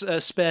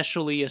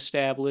especially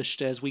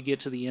established as we get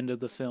to the end of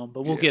the film,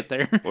 but we'll get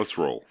there. Let's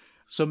roll.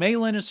 So Mai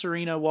Lin and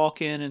Serena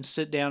walk in and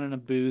sit down in a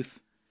booth.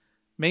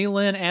 Mai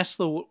Lin asks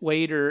the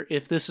waiter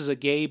if this is a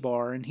gay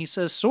bar, and he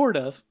says, sort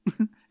of,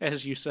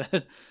 as you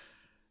said.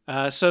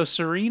 So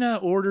Serena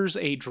orders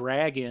a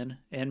dragon,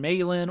 and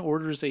Mai Lin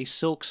orders a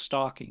silk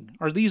stocking.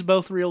 Are these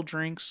both real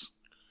drinks?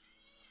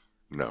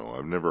 No,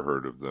 I've never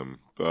heard of them.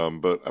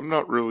 But I'm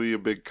not really a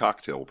big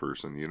cocktail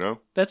person,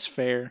 That's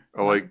fair.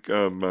 I like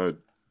my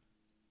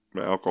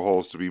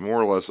alcohols to be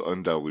more or less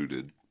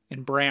undiluted.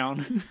 And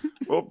brown.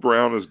 Well,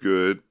 brown is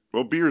good.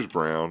 Well, beer's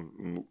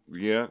brown.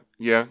 Yeah.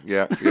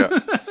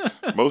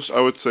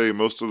 I would say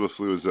most of the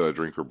fluids that I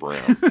drink are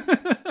brown.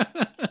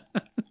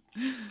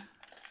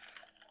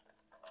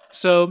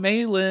 So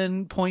Mai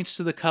Lin points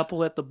to the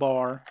couple at the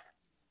bar.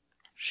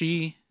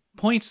 She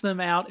points them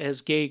out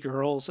as gay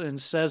girls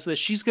and says that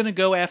she's going to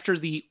go after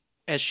the,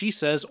 as she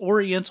says,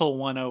 Oriental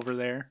one over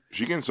there.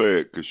 She can say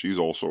it because she's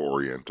also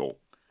Oriental.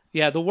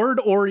 Yeah, the word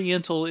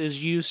Oriental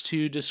is used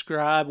to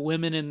describe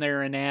women in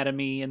their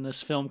anatomy in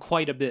this film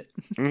quite a bit.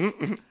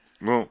 Mm-hmm.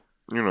 Well,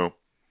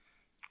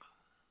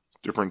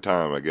 different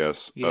time, I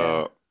guess.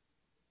 Yeah.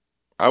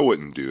 I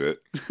wouldn't do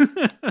it.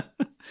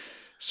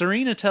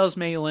 Serena tells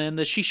Mai Lin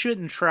that she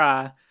shouldn't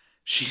try.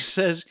 She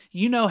says,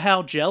 you know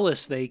how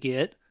jealous they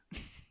get.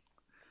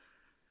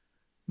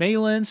 Mai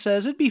Lin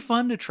says it'd be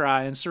fun to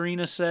try, and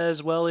Serena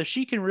says, well, if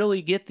she can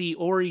really get the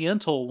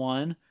Oriental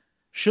one,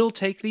 she'll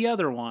take the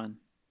other one.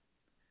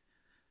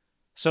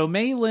 So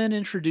Mai Lin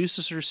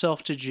introduces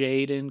herself to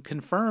Jade and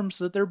confirms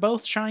that they're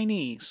both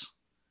Chinese.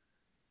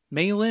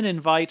 Mai Lin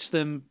invites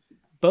them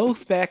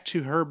both back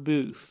to her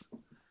booth.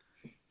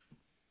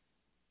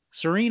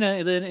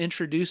 Serena then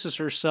introduces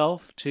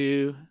herself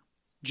to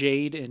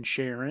Jade and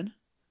Sharon.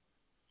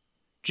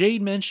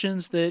 Jade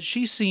mentions that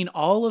she's seen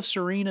all of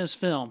Serena's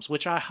films,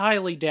 which I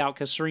highly doubt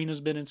because Serena's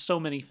been in so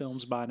many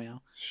films by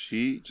now.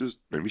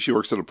 Maybe she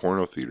works at a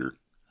porno theater.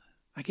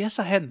 I guess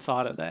I hadn't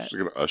thought of that. She's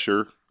like an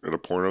usher at a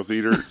porno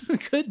theater.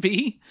 Could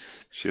be.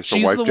 She has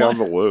to wipe down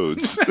the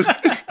loads.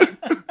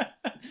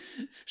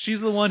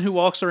 She's the one who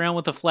walks around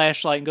with a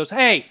flashlight and goes,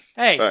 hey,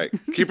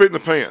 keep it in the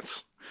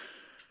pants.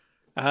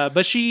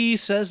 But she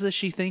says that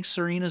she thinks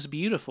Serena's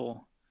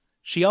beautiful.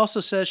 She also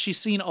says she's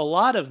seen a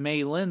lot of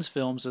Mai Lin's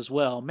films as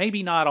well.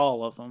 Maybe not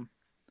all of them.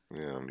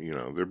 Yeah,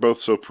 they're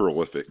both so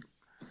prolific.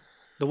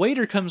 The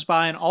waiter comes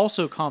by and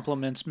also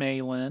compliments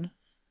Mai Lin.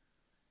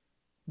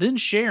 Then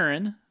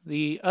Sharon,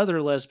 the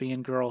other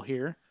lesbian girl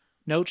here,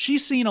 notes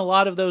she's seen a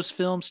lot of those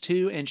films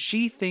too, and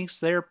she thinks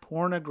they're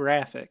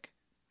pornographic.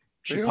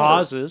 She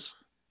pauses,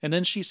 and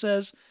then she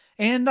says,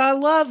 and I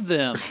love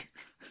them.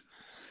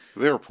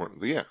 They're porn.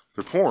 Yeah,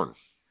 they're porn.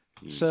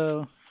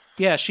 So,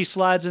 yeah, she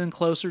slides in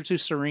closer to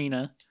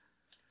Serena.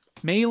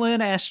 Mai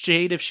Lin asks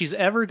Jade if she's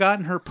ever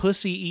gotten her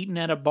pussy eaten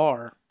at a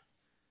bar,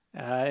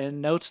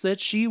 and notes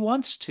that she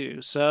wants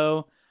to.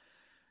 So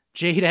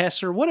Jade asks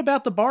her, what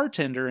about the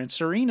bartender? And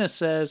Serena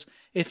says,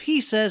 if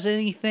he says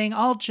anything,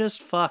 I'll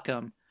just fuck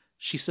him.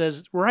 She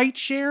says, right,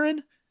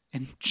 Sharon?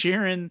 And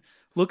Sharon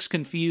looks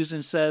confused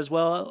and says,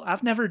 well,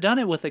 I've never done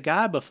it with a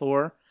guy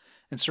before.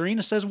 And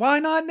Serena says, why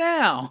not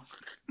now?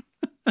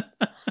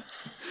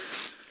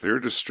 They're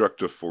a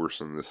destructive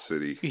force in this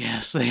city.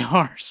 Yes, they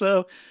are.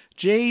 So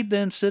Jade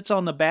then sits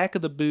on the back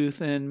of the booth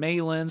and Mai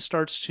Lin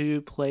starts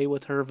to play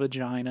with her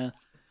vagina.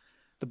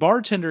 The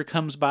bartender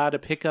comes by to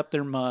pick up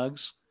their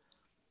mugs.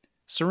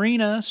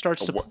 Serena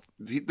starts to...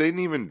 They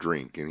didn't even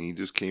drink, and he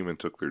just came and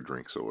took their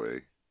drinks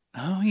away.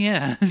 Oh,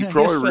 yeah. He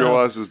probably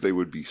realizes they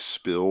would be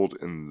spilled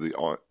in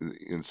the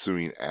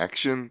ensuing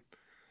action.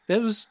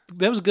 That was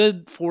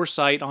good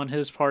foresight on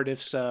his part,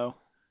 if so.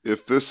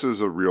 If this is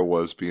a real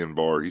lesbian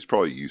bar, he's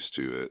probably used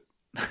to it.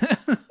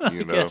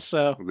 You know, guess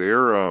so.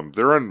 They're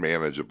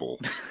unmanageable.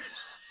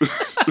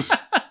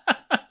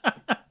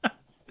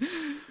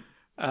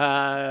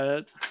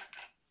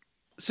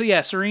 So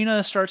yeah,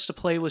 Serena starts to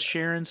play with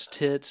Sharon's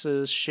tits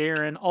as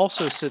Sharon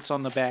also sits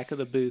on the back of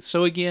the booth.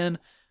 So again,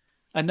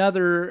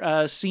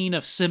 another scene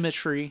of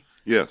symmetry.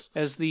 Yes.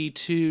 As the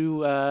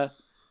two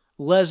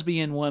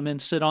lesbian women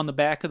sit on the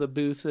back of the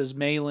booth as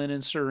Mai Lin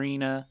and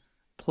Serena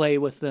play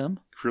with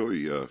them.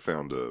 Really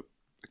found a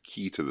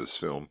key to this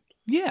film.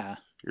 Yeah.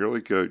 You're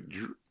like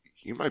you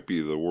might be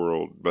the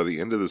world by the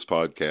end of this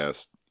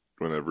podcast,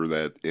 whenever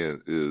that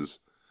is.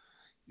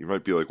 You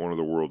might be like one of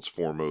the world's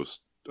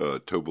foremost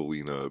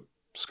Tobalina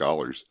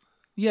scholars.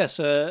 Yes,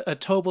 a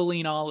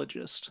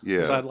Tobalinologist,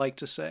 as I'd like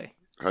to say.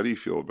 How do you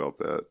feel about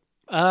that?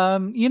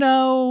 You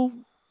know,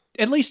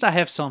 at least I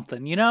have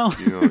something, you know?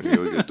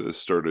 You get to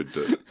started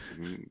to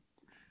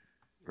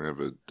have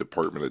a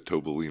department of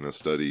Tobalina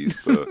studies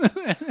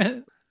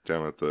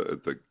down at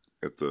the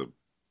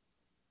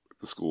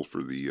school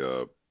for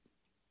the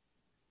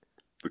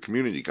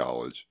community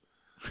college.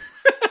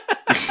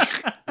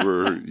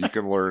 Where you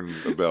can learn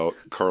about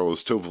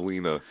Carlos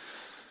Tobalina.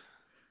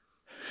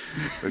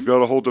 They've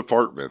got a whole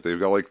department. They've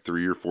got like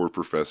 3 or 4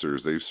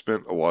 professors. They've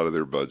spent a lot of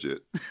their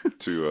budget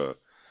to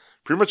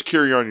pretty much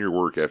carry on your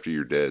work after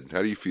you're dead.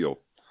 How do you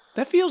feel?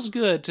 That feels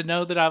good to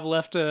know that I've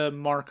left a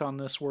mark on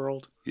this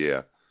world.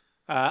 Yeah.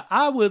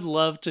 I would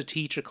love to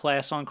teach a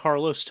class on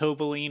Carlos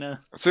Tobalina.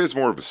 I'd say it's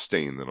more of a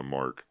stain than a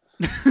mark.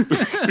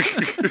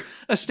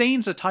 A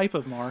stain's a type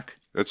of mark.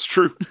 That's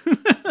true.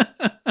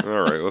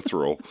 All right, let's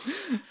roll.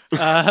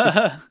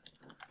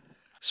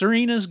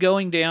 Serena's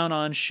going down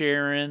on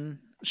Sharon.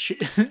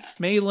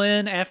 Mai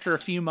Lin, after a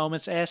few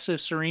moments, asks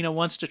if Serena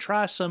wants to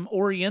try some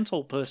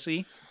Oriental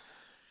pussy.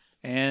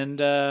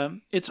 And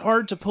it's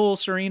hard to pull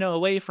Serena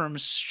away from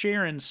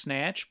Sharon's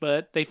snatch,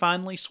 but they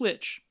finally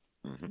switch.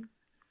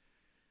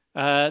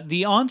 Mm-hmm.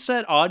 The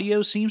onset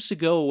audio seems to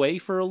go away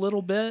for a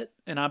little bit,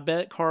 and I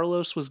bet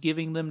Carlos was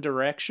giving them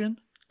direction.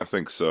 I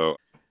think so.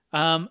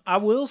 I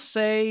will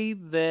say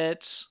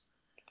that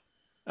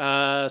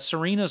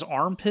Serena's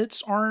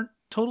armpits aren't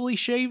totally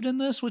shaved in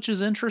this, which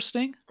is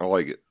interesting. I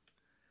like it.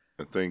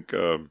 I think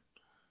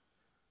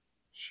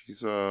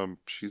she's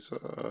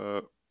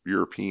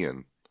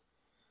European.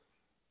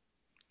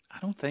 I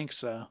don't think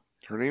so.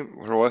 Her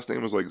last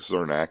name was like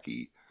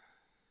Zarnacki.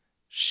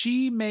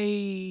 She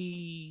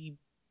may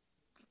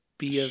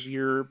be of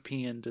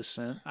European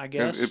descent, I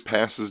guess. And it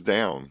passes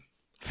down.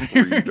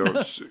 You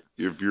don't,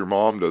 if your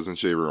mom doesn't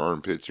shave her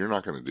armpits, you're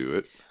not going to do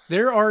it.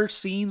 There are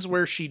scenes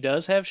where she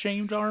does have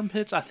shaved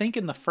armpits. I think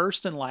in the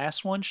first and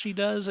last one she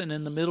does, and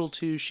in the middle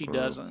two she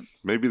doesn't.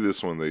 Maybe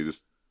this one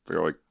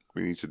they're like,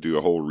 we need to do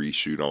a whole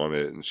reshoot on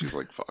it, and she's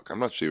like, fuck, I'm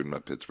not shaving my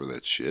pits for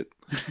that shit.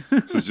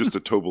 This is just a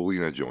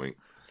Tobalina joint.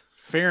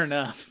 Fair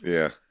enough.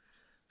 Yeah.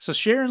 So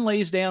Sharon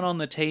lays down on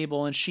the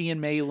table, and she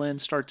and Mai Lin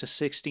start to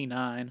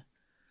 69.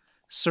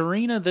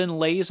 Serena then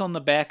lays on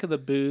the back of the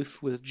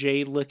booth with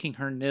Jade licking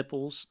her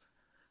nipples.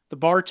 The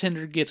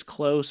bartender gets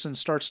close and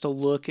starts to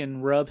look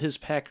and rub his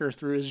pecker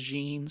through his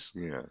jeans.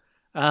 Yeah.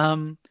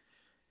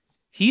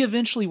 He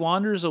eventually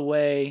wanders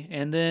away,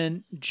 and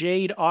then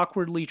Jade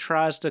awkwardly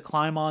tries to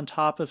climb on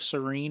top of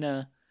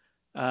Serena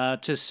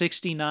to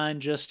 69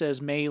 just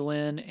as Mai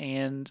Lin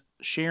and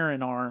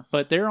Sharon are,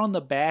 but they're on the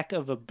back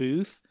of a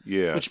booth,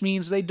 which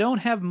means they don't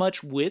have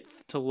much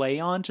width to lay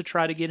on to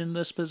try to get in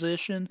this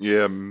position.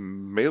 Yeah,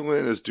 Mai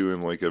Lin is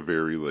doing like a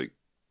very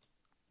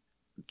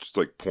just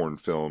like porn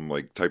film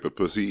like type of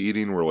pussy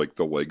eating where like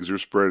the legs are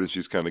spread and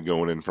she's kind of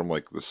going in from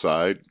like the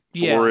side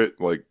for it.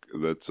 Like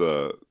that's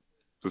not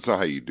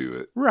how you do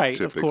it, right?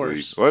 Typically, of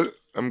course. Well,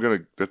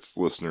 that's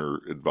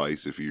listener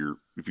advice. If you've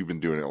been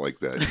doing it like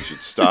that, you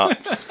should stop.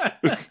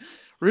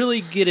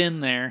 Really get in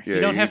there. You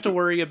don't have to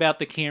worry about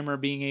the camera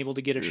being able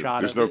to get a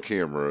shot of it. There's no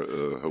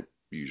camera,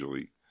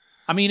 usually.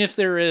 I mean, if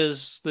there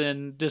is,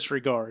 then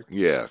disregard.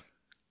 Yeah.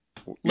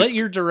 Let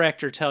your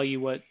director tell you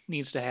what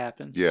needs to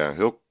happen. Yeah,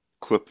 he'll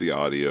clip the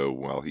audio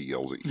while he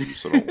yells at you,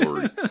 so don't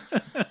worry.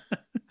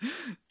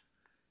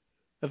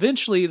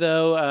 Eventually,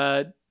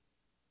 though,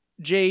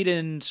 Jade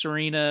and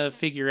Serena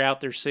figure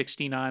out they're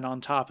 69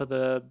 on top of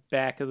the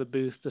back of the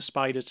booth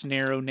despite its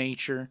narrow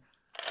nature.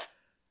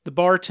 The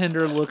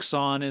bartender looks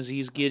on as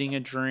he's getting a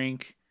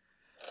drink.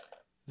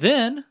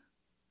 Then,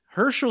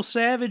 Herschel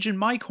Savage and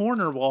Mike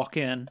Horner walk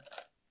in.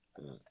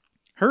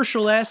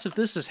 Herschel asks if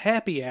this is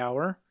happy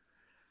hour,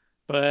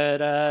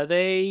 but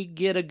they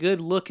get a good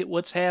look at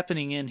what's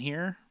happening in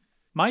here.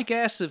 Mike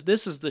asks if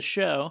this is the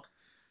show,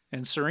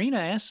 and Serena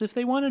asks if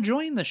they want to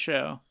join the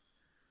show.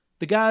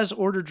 The guys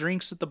order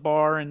drinks at the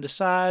bar and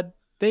decide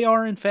they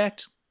are, in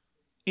fact,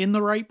 in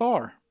the right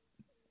bar.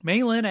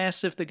 Mai Lin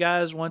asks if the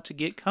guys want to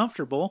get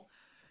comfortable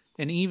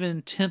and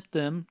even tempt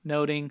them,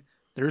 noting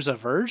There's a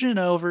virgin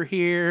over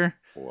here.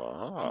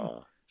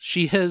 Wow.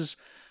 She has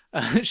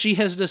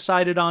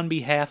decided on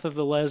behalf of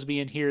the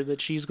lesbian here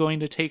that she's going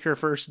to take her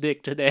first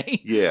dick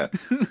today. Yeah.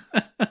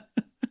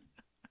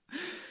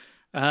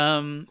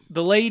 The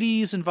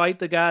ladies invite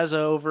the guys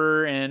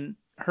over, and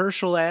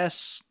Herschel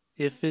asks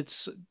if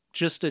it's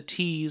just a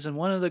tease, and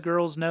one of the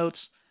girls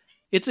notes,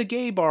 it's a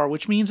gay bar,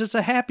 which means it's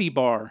a happy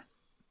bar.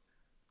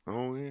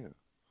 Oh, yeah.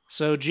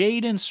 So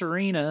Jade and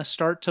Serena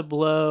start to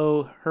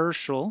blow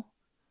Herschel,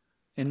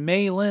 and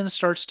Mai Lin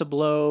starts to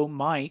blow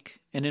Mike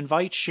and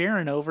invites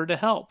Sharon over to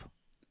help.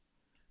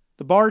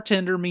 The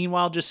bartender,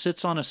 meanwhile, just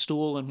sits on a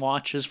stool and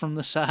watches from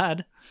the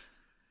side.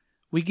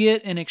 We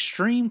get an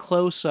extreme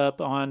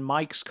close-up on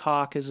Mike's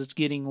cock as it's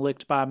getting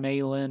licked by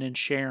Mai Lin and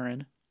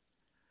Sharon.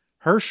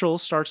 Herschel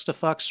starts to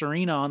fuck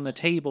Serena on the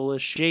table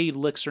as Jade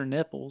licks her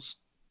nipples.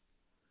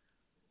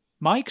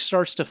 Mike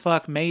starts to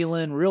fuck Mai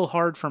Lin real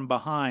hard from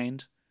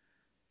behind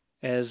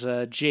as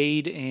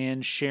Jade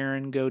and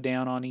Sharon go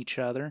down on each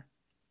other.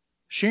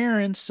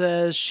 Sharon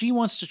says she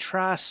wants to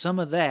try some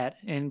of that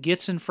and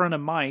gets in front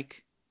of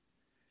Mike.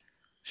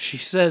 She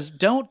says,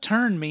 "Don't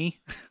turn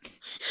me."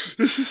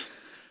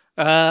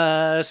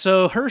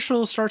 So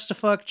Herschel starts to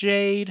fuck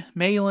Jade.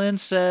 Mai Lin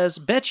says,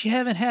 "Bet you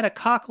haven't had a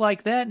cock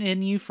like that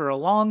in you for a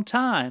long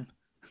time."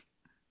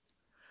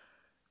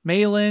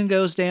 Mai Lin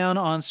goes down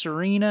on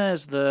Serena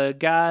as the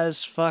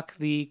guys fuck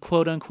the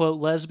quote-unquote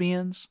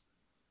lesbians.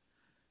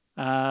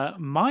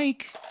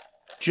 Mike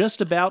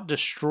just about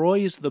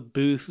destroys the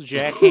booth,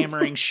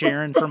 jackhammering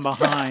Sharon from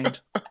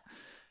behind.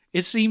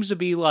 It seems to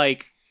be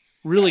like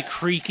really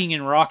creaking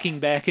and rocking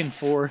back and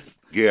forth.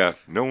 Yeah,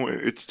 no,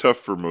 it's tough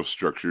for most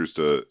structures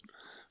to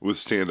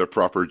withstand a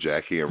proper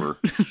jackhammer.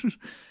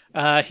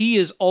 He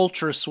is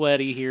ultra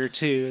sweaty here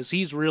too, as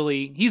he's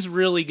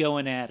really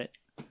going at it.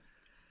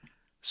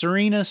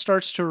 Serena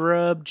starts to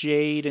rub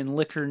Jade and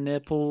lick her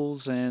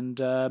nipples, and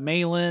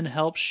Mai Lin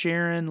helps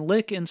Sharon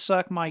lick and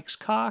suck Mike's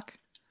cock.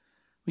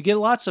 We get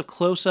lots of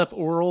close-up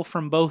oral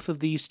from both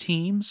of these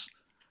teams.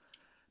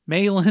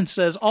 Mai Lin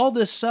says, "All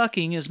this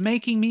sucking is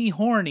making me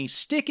horny.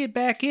 Stick it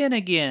back in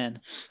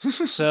again."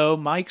 So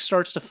Mike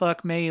starts to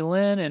fuck Mai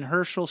Lin, and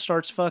Herschel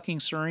starts fucking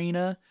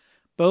Serena.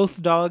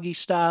 Both doggy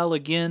style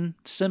again,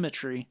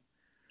 symmetry.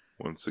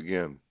 Once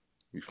again,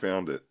 you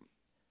found it.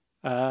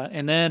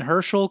 And then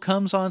Herschel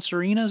comes on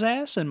Serena's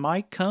ass, and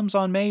Mike comes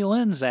on Mai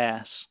Lin's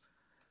ass.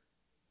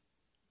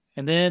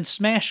 And then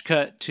smash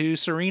cut to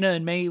Serena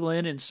and Mai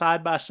Lin in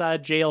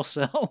side-by-side jail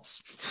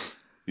cells.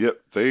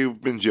 Yep,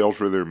 they've been jailed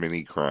for their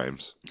many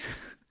crimes.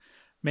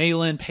 Mai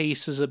Lin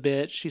paces a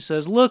bit. She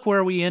says, "Look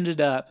where we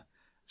ended up."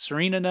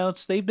 Serena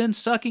notes, "They've been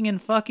sucking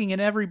and fucking in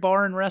every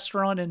bar and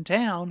restaurant in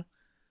town."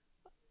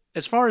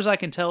 As far as I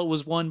can tell, it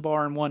was one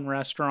bar and one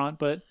restaurant,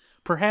 but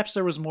perhaps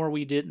there was more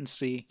we didn't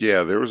see.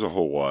 Yeah, there was a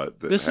whole lot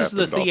that This is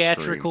the happened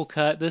theatrical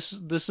off-screen. cut.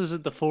 This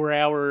isn't the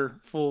 4-hour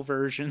full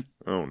version.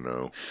 Oh,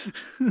 no.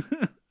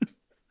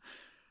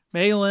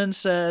 Mai Lin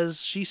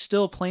says she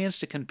still plans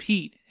to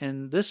compete,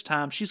 and this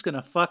time she's going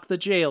to fuck the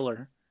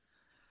jailer.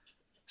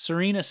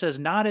 Serena says,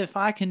 "Not if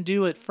I can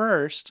do it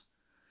first."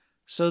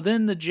 So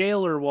then the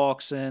jailer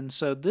walks in.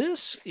 So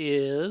this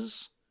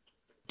is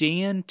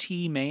Dan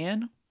T.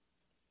 Mann,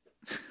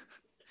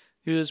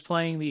 who is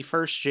playing the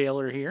first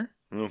jailer here.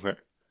 Okay.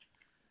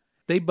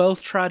 They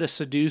both try to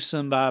seduce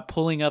him by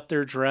pulling up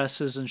their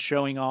dresses and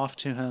showing off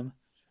to him.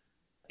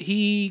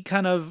 He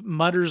kind of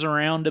mutters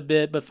around a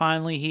bit, but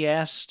finally he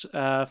asked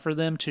for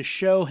them to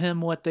show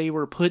him what they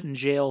were put in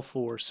jail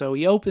for. So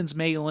he opens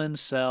Mai Lin's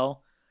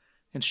cell,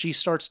 and she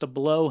starts to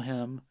blow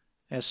him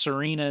as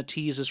Serena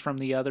teases from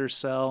the other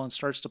cell and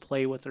starts to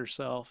play with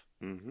herself.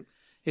 Mm-hmm.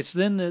 It's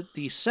then that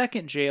the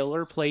second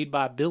jailer, played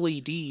by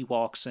Billy D.,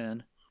 walks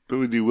in.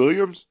 Billy D.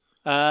 Williams?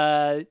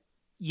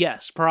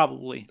 Yes,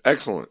 probably.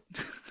 Excellent.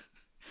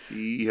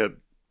 He had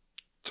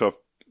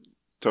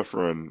tough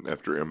run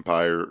after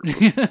Empire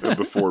and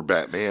before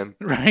Batman.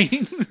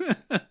 Right?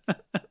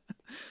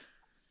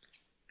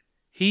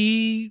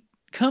 He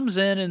comes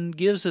in and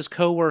gives his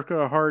coworker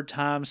a hard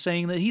time,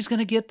 saying that he's going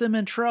to get them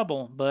in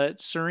trouble.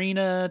 But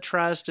Serena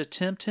tries to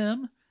tempt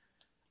him,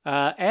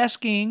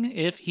 asking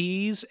if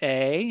he's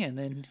A, and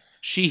then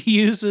she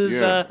uses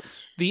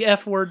the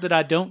F word that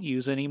I don't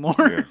use anymore.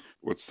 Yeah.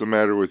 What's the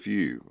matter with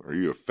you? Are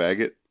you a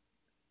faggot?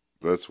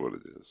 That's what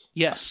it is.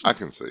 Yes. I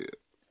can say it.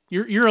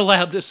 You're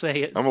allowed to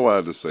say it. I'm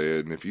allowed to say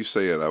it, and if you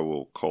say it, I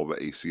will call the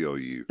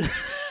ACLU.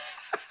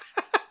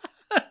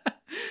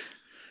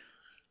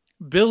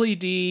 Billy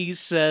D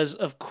says,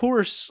 "Of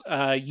course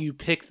you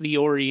picked the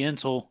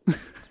Oriental."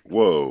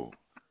 Whoa.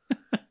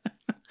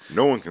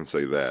 No one can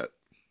say that.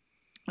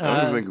 I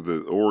don't even think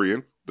the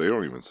Orient, they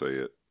don't even say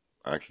it.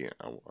 I can't.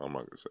 I'm not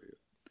going to say it.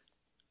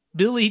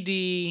 Billy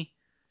D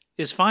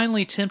is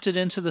finally tempted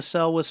into the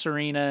cell with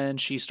Serena, and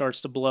she starts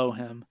to blow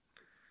him.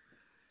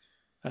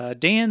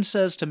 Dan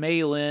says to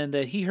Mai Lin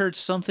that he heard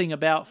something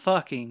about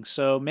fucking,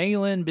 so Mai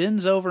Lin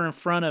bends over in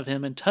front of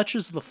him and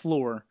touches the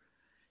floor,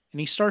 and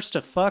he starts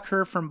to fuck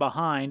her from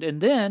behind, and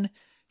then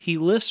he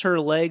lifts her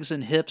legs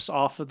and hips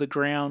off of the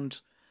ground,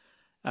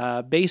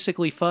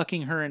 basically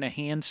fucking her in a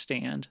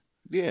handstand.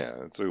 Yeah,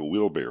 it's like a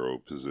wheelbarrow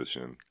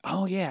position.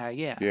 Oh, yeah.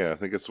 Yeah, I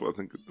think that's what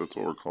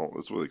we're calling.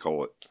 That's what they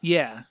call it.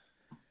 Yeah.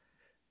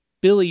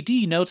 Billy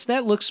D notes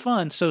that looks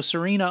fun, so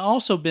Serena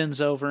also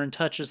bends over and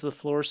touches the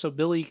floor so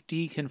Billy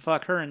D can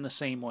fuck her in the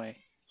same way.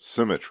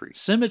 Symmetry.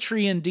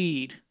 Symmetry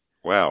indeed.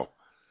 Wow.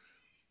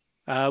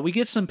 We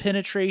get some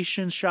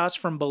penetration shots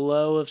from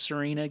below of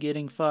Serena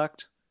getting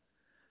fucked.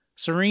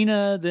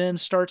 Serena then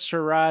starts to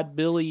ride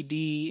Billy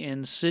D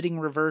in sitting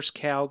reverse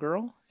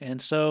cowgirl,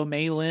 and so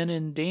Mai Lin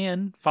and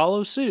Dan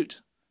follow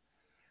suit.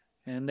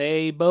 And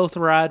they both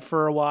ride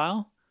for a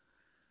while.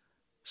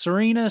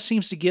 Serena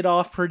seems to get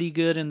off pretty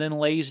good and then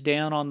lays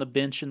down on the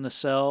bench in the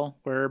cell,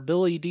 where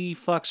Billy D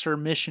fucks her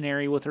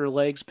missionary with her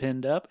legs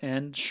pinned up,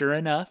 and sure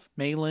enough,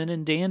 Mai Lin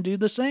and Dan do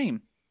the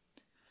same.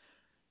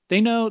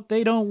 They know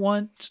they don't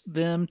want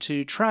them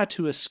to try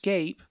to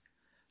escape,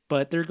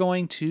 but they're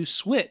going to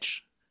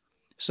switch.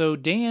 So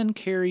Dan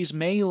carries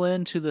Mai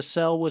Lin to the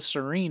cell with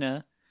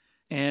Serena,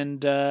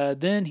 and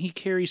then he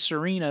carries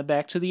Serena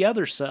back to the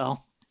other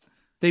cell.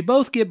 They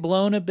both get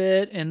blown a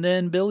bit, and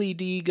then Billy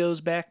D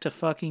goes back to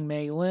fucking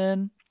Mai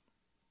Lin.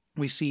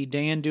 We see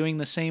Dan doing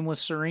the same with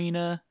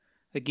Serena.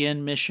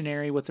 Again,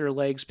 missionary with her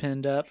legs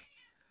pinned up.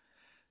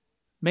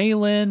 Mai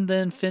Lin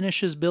then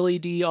finishes Billy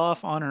D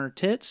off on her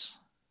tits,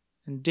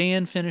 and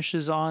Dan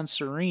finishes on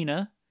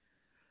Serena.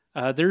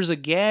 There's a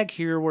gag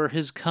here where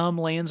his cum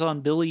lands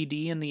on Billy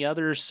D in the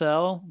other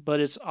cell, but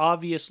it's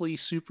obviously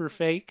super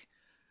fake,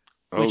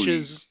 which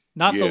is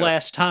not the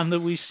last time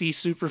that we see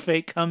super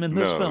fake cum in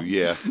this film.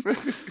 Yeah.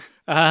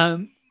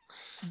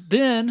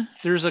 Then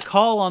there's a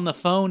call on the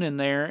phone in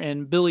there,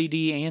 and Billy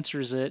D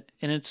answers it,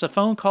 and it's a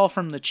phone call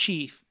from the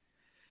chief.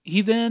 He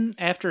then,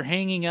 after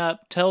hanging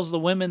up, tells the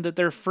women that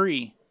they're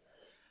free.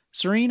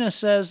 Serena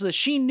says that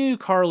she knew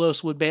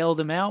Carlos would bail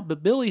them out,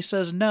 but Billy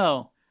says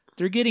no,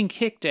 they're getting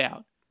kicked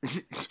out.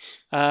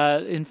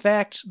 In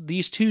fact,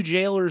 these two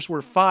jailers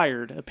were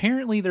fired.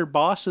 Apparently their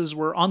bosses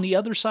were on the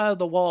other side of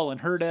the wall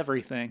and heard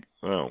everything.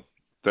 Oh,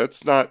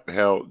 that's not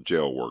how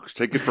jail works.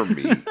 Take it from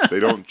me. They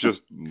don't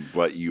just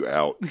let you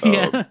out.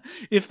 Yeah,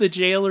 if the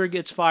jailer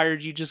gets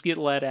fired, you just get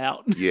let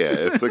out. Yeah,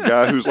 if the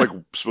guy who's like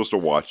supposed to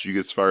watch you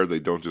gets fired, they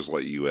don't just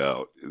let you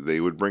out.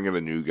 They would bring in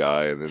a new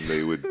guy, and then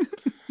they would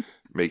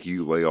make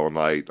you lay all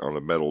night on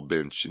a metal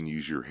bench and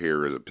use your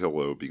hair as a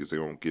pillow because they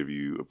won't give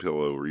you a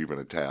pillow or even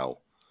a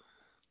towel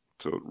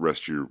to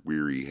rest your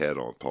weary head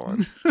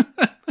upon.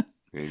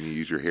 And you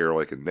use your hair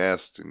like a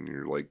nest, and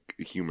you're like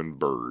a human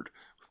bird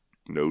with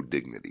no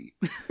dignity.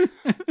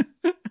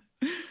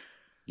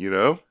 You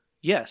know?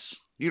 Yes.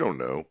 You don't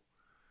know.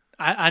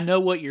 I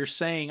know what you're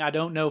saying. I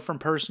don't know from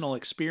personal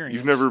experience.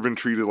 You've never been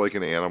treated like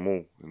an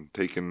animal and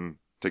taken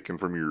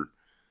from your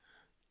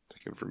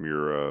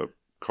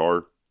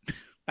car.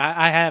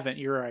 I haven't.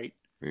 You're right.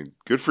 I mean,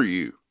 good for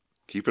you.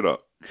 Keep it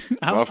up.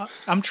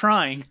 I'm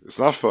trying. It's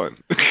not fun.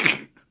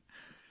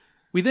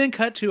 We then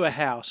cut to a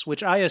house,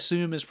 which I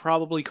assume is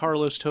probably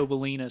Carlos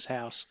Tobalina's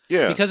house.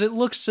 Yeah. Because it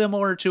looks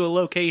similar to a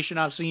location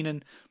I've seen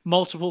in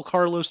multiple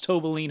Carlos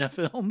Tobalina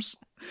films.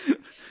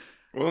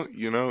 Well,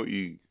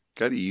 you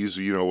got to use,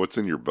 what's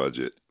in your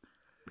budget.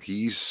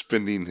 He's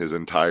spending his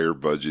entire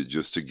budget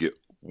just to get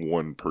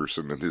one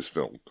person in his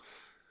film.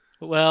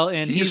 Well,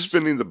 and he's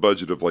spending the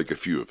budget of like a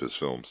few of his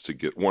films to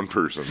get one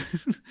person.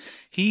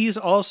 He's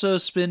also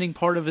spending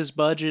part of his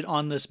budget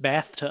on this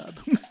bathtub.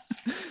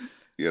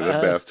 Yeah,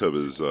 that bathtub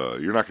is,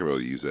 you're not going to be able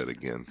to use that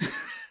again.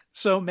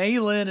 So Mai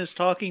Lin is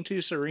talking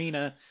to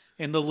Serena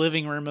in the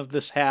living room of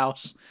this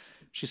house.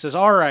 She says,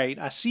 all right,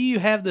 I see you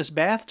have this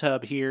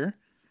bathtub here.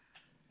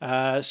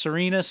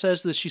 Serena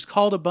says that she's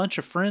called a bunch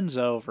of friends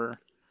over.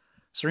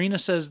 Serena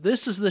says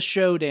this is the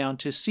showdown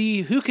to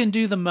see who can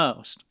do the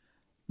most.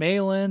 Mai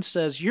Lin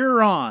says,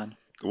 you're on.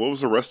 What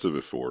was the rest of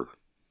it for?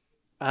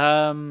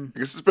 I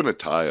guess it's been a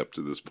tie up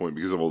to this point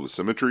because of all the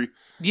symmetry.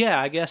 Yeah,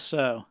 I guess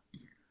so.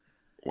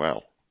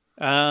 Wow.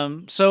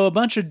 So a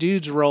bunch of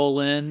dudes roll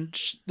in.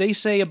 They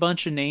say a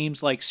bunch of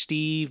names like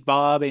Steve,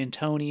 Bob,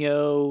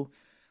 Antonio,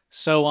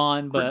 so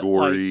on. But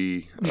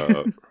Grigori,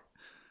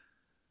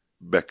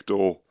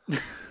 Bechtel,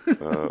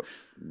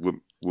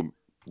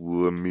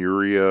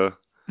 Lemuria,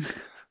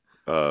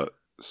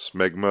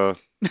 Smegma,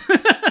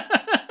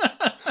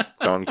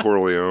 Don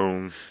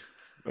Corleone,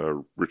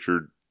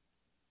 Richard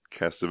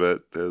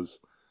Castevet.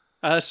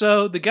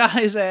 So the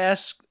guys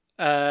ask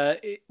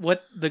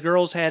what the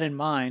girls had in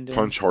mind.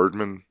 Punch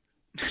Hardman.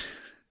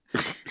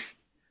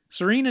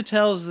 Serena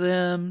tells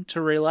them to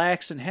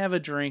relax and have a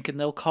drink, and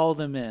they'll call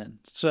them in.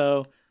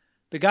 So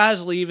the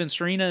guys leave, and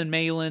Serena and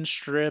Mai Lin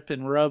strip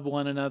and rub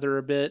one another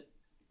a bit.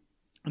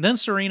 And then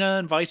Serena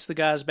invites the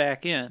guys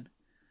back in.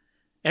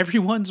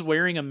 Everyone's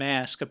wearing a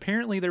mask.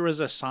 Apparently there was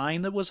a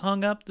sign that was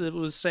hung up that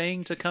was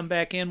saying to come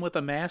back in with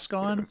a mask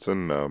on. Yeah, it's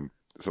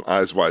an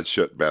Eyes Wide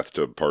Shut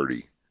bathtub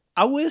party.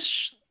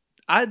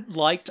 I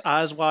liked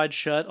Eyes Wide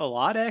Shut a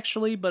lot,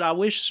 actually, but I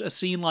wish a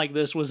scene like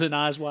this was in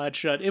Eyes Wide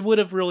Shut. It would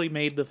have really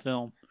made the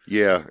film.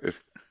 Yeah,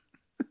 if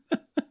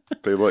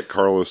they let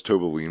Carlos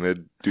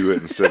Tobalina do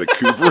it instead of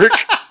Kubrick.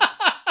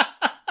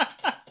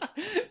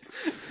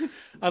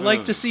 I'd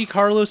like to see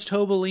Carlos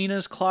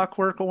Tobalina's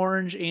Clockwork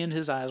Orange and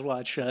his Eyes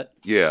Wide Shut.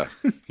 Yeah.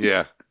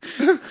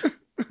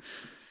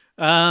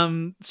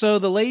 So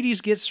the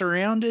ladies get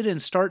surrounded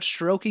and start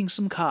stroking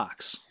some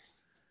cocks.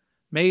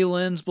 Mai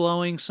Lin's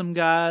blowing some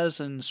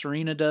guys, and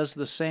Serena does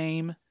the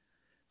same.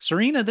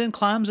 Serena then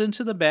climbs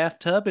into the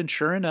bathtub, and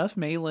sure enough,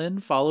 Mai Lin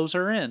follows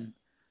her in.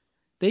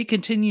 They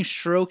continue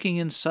stroking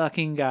and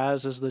sucking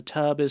guys as the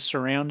tub is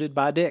surrounded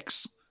by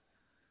dicks.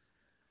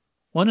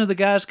 One of the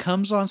guys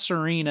comes on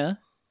Serena,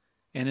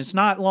 and it's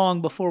not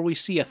long before we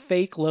see a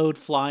fake load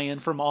fly in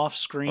from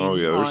off-screen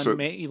on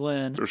Mai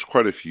Lin. There's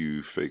quite a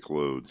few fake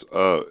loads.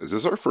 Is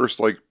this our first,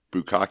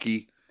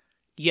 bukkake?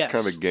 Yes.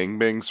 Kind of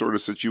gangbang sort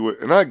of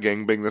situation. Not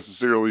gangbang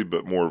necessarily,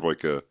 but more of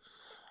like a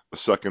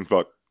suck and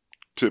fuck,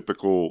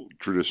 typical,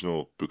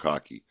 traditional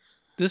bukkake.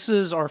 This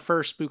is our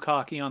first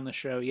bukkake on the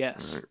show,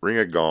 yes. Right. Ring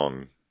a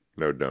gong.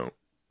 No, don't.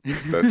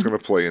 That's going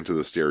to play into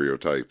the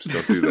stereotypes.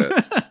 Don't do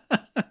that.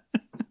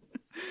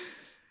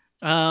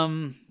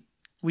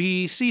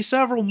 We see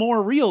several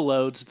more real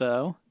loads,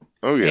 though.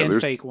 Oh, yeah.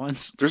 And fake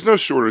ones. There's no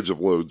shortage of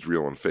loads,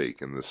 real and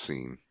fake, in this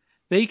scene.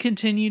 They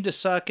continue to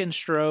suck and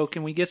stroke,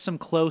 and we get some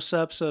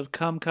close-ups of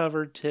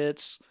cum-covered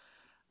tits,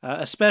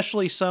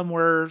 especially some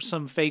where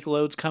some fake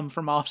loads come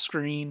from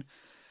off-screen.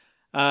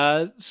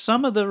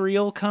 Some of the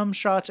real cum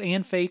shots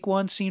and fake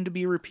ones seem to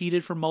be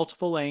repeated from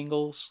multiple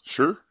angles.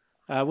 Sure.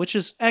 Which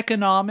is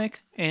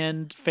economic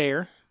and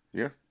fair.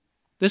 Yeah.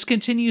 This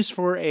continues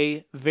for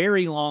a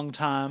very long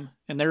time,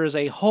 and there is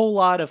a whole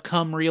lot of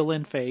cum real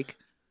and fake.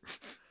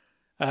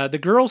 The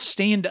girls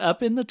stand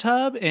up in the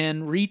tub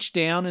and reach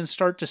down and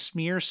start to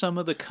smear some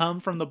of the cum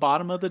from the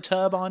bottom of the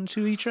tub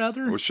onto each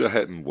other. I wish I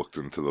hadn't looked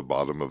into the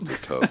bottom of the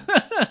tub.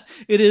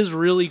 It is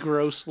really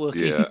gross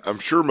looking. Yeah, I'm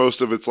sure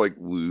most of it's like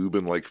lube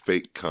and like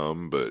fake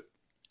cum, but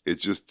it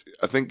just,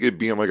 I think it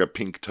being like a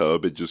pink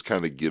tub, it just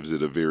kind of gives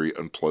it a very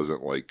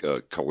unpleasant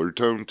color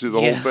tone to the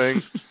whole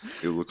thing.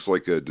 It looks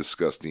like a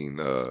disgusting,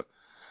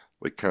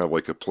 kind of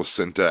like a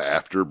placenta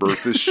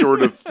afterbirth-ish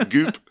sort of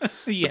goop.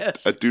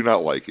 Yes. I do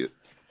not like it.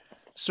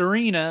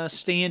 Serena,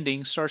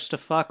 standing, starts to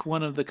fuck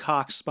one of the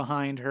cocks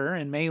behind her,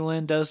 and Mai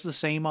Lin does the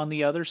same on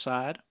the other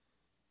side.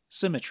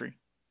 Symmetry.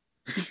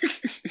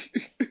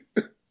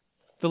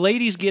 The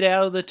ladies get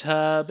out of the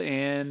tub,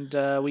 and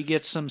we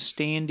get some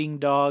standing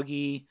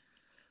doggy.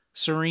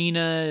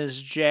 Serena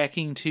is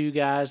jacking two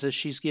guys as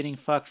she's getting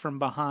fucked from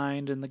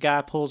behind, and the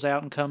guy pulls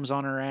out and comes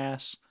on her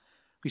ass.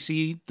 We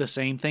see the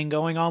same thing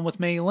going on with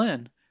Mai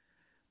Lin.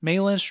 Mai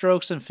Lin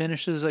strokes and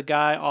finishes a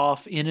guy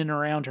off in and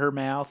around her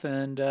mouth,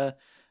 and a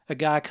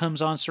guy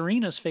comes on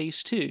Serena's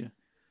face too.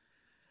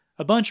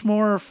 A bunch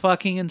more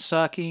fucking and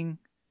sucking.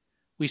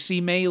 We see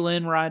Mai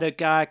Lin ride a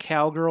guy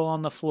cowgirl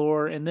on the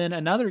floor, and then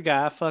another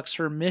guy fucks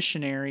her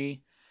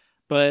missionary,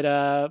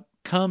 but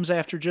comes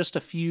after just a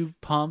few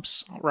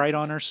pumps right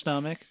on her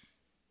stomach.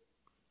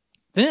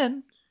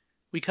 Then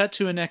we cut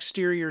to an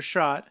exterior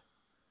shot,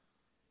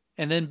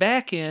 and then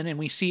back in, and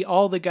we see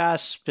all the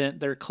guys spent.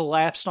 They're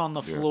collapsed on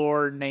the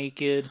floor,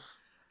 naked,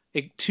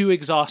 too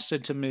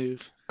exhausted to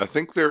move. I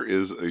think there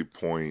is a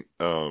point.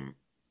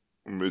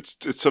 It's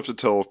tough to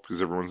tell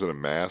because everyone's in a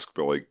mask,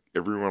 but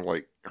everyone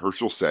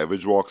Herschel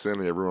Savage walks in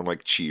and everyone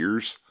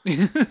cheers.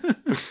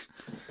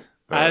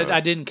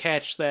 I didn't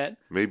catch that.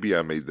 Maybe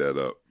I made that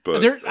up,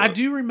 but I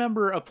do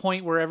remember a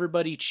point where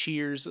everybody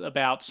cheers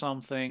about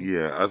something.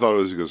 Yeah, I thought it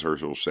was because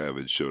Herschel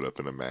Savage showed up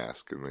in a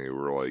mask, and they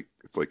were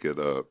it's like at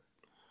the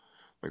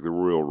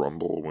Royal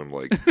Rumble when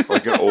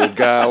an old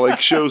guy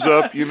shows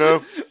up, you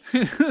know.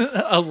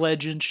 A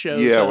legend shows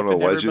up. Yeah, when a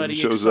legend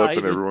shows up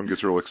and everyone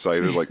gets real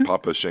excited, like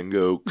Papa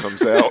Shengo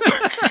comes out.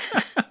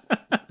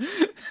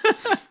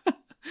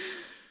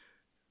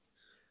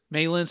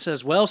 Mai Lin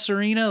says, "Well,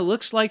 Serena,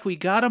 looks like we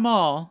got 'em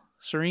all."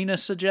 Serena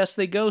suggests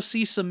they go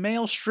see some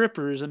male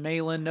strippers, and Mai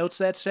Lin notes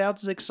that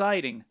sounds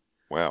exciting.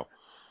 Wow.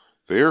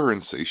 They are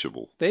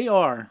insatiable. They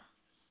are.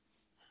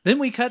 Then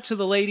we cut to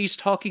the ladies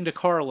talking to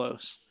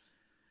Carlos.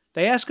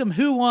 They ask him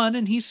who won,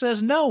 and he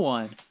says no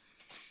one.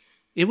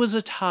 It was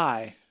a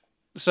tie.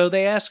 So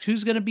they ask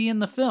who's going to be in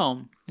the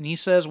film, and he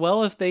says,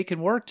 well, if they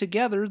can work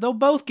together, they'll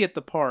both get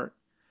the part.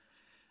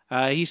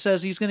 He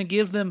says he's going to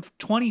give them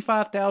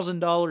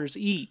 $25,000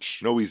 each.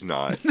 No, he's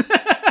not.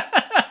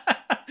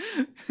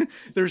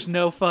 There's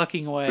no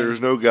fucking way. There's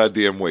no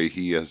goddamn way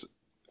he has.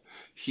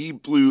 He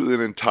blew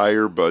an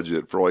entire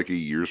budget for a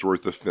year's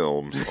worth of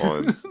films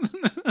on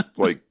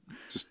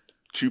just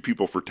two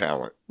people for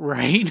talent.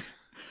 Right.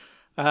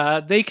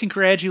 They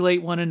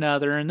congratulate one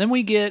another, and then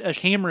we get a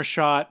camera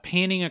shot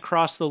panning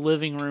across the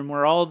living room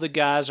where all the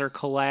guys are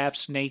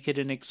collapsed, naked,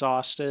 and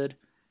exhausted.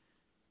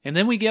 And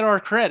then we get our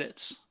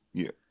credits.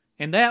 Yeah.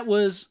 And that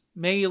was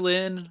Mai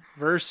Lin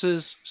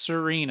versus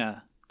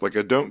Serena. I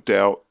don't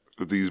doubt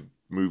that these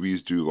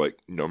movies do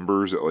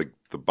numbers at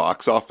the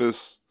box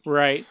office.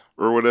 Right.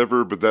 Or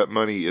whatever, but that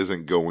money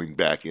isn't going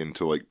back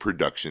into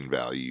production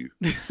value.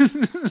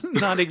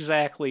 Not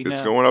exactly,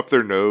 It's no. going up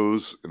their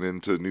nose and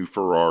into new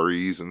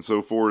Ferraris and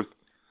so forth.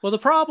 Well, the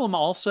problem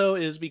also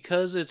is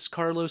because it's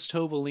Carlos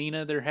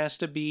Tobalina, there has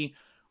to be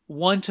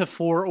 1 to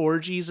 4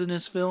 orgies in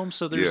his film,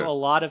 so there's Yeah. a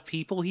lot of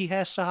people he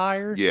has to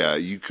hire. Yeah,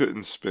 you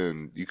couldn't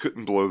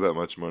blow that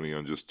much money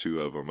on just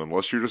 2 of them,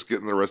 unless you're just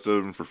getting the rest of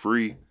them for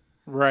free.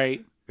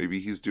 Right. Maybe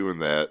he's doing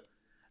that.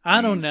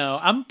 I don't know.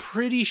 I'm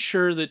pretty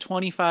sure that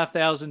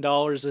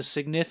 $25,000 is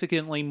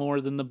significantly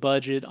more than the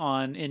budget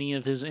on any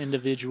of his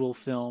individual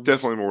films.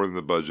 Definitely more than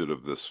the budget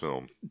of this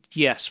film.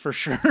 Yes, for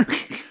sure.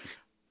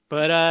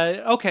 But,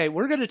 okay,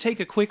 we're going to take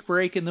a quick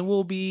break, and then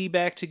we'll be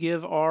back to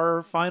give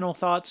our final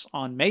thoughts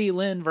on Mai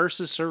Lin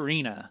versus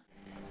Serena.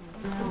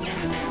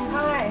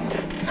 Hi,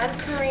 I'm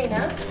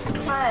Serena.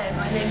 Hi,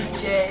 my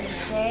name's Jade.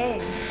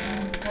 Jade.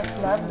 That's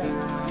lovely.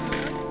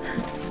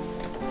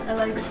 I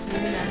like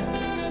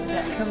Serena.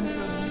 That comes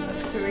from a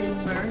serene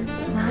bird.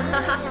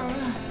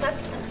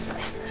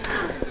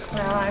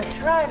 Well, I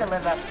try to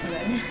live up to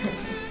it.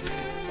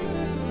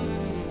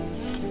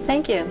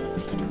 Thank you.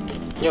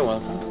 You're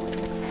welcome.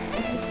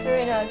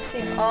 Serena, I've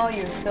seen all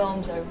your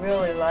films. I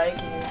really like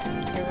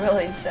you. You're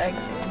really sexy.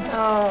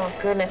 Oh,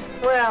 goodness.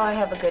 Well, I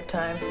have a good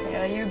time.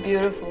 Yeah, you're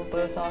beautiful,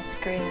 both off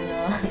screen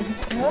and on.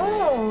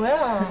 Oh,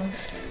 well.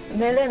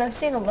 Mai Lin, I've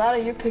seen a lot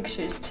of your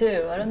pictures,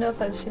 too. I don't know if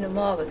I've seen them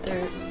all, but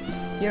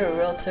you're a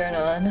real turn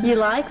on. You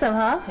like them,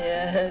 huh?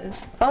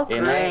 Yes. Oh,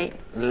 And great.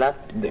 I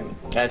loved them.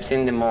 I've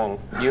seen them all.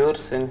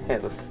 Yours and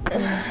hers.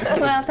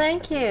 Well,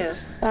 thank you.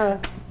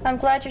 I'm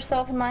glad you're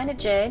so open-minded,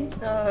 Jade.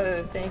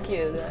 Oh, thank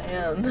you. I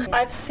am.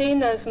 I've seen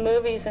those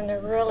movies and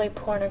they're really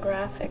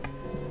pornographic.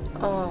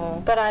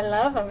 Oh. But I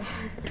love them.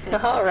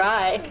 All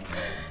right.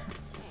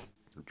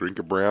 Drink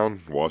a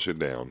brown, wash it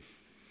down.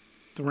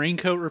 The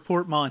Raincoat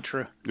Report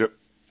mantra. Yep.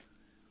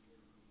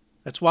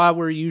 That's why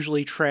we're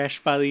usually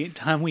trashed by the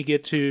time we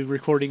get to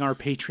recording our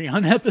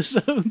Patreon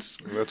episodes.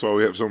 And that's why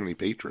we have so many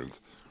patrons.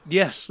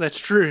 Yes, that's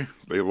true.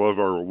 They love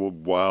our little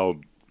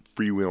wild,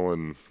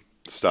 freewheeling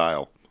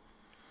style.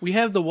 We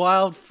have the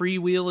wild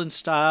freewheeling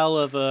style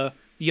of a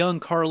young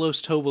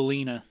Carlos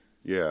Tobalina.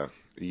 Yeah,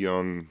 a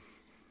young,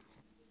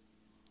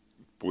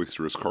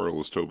 boisterous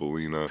Carlos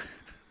Tobalina,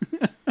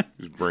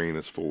 whose brain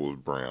is full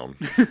of brown.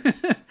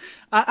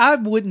 I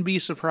wouldn't be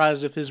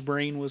surprised if his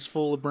brain was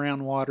full of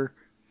brown water.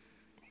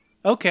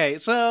 Okay,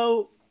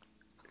 so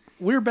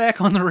we're back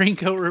on the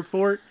Raincoat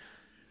Report.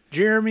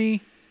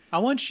 Jeremy, I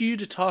want you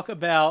to talk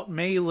about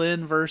Mai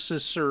Lin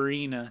versus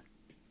Serena.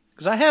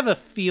 Because I have a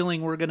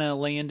feeling we're going to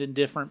land in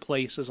different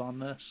places on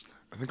this.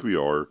 I think we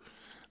are.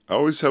 I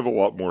always have a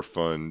lot more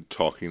fun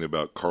talking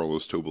about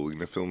Carlos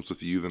Tobalina films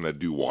with you than I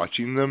do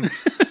watching them.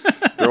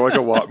 They're like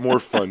a lot more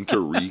fun to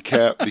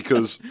recap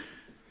because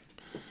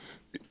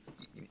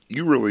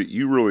you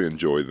really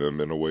enjoy them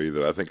in a way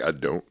that I think I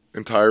don't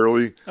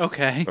entirely.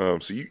 Okay.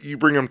 So you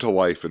bring them to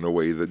life in a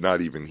way that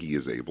not even he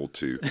is able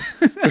to.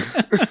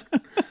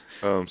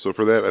 So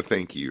for that, I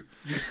thank you.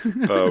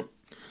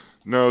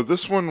 No,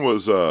 this one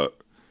was...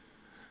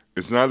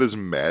 It's not as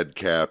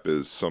madcap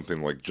as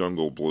something like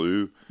Jungle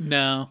Blue.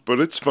 No. But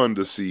it's fun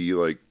to see,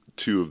 like,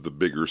 2 of the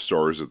bigger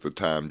stars at the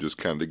time just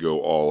kind of go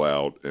all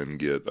out and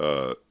get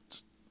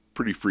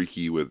pretty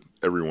freaky with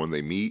everyone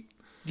they meet.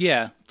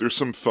 Yeah. There's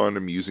some fun,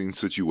 amusing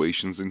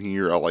situations in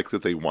here. I like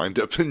that they wind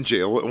up in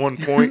jail at one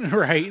point.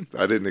 Right.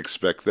 I didn't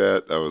expect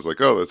that. I was like,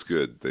 oh, that's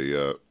good.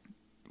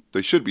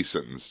 They should be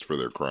sentenced for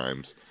their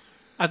crimes.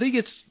 I think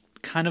it's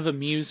kind of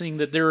amusing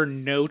that there are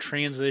no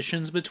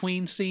transitions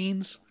between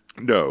scenes.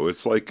 No,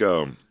 it's like,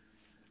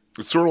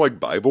 it's sort of like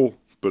Bible,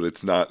 but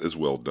it's not as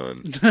well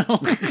done.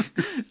 No,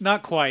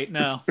 not quite,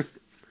 no.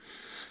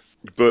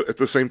 But at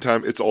the same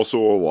time, it's also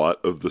a lot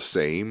of the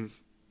same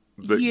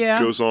that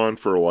goes on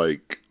for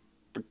like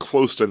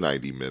close to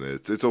 90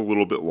 minutes. It's a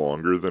little bit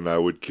longer than I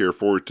would care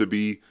for it to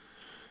be.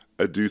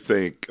 I do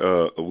think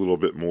a little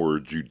bit more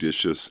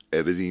judicious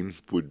editing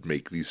would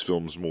make these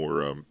films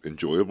more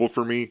enjoyable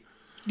for me.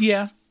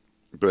 Yeah.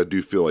 But I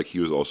do feel like he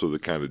was also the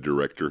kind of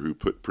director who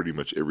put pretty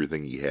much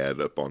everything he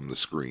had up on the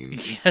screen.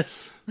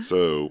 Yes.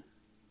 So,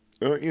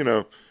 you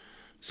know.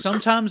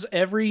 Sometimes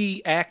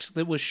every act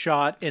that was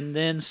shot and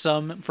then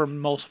some from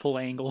multiple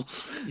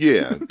angles.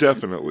 Yeah,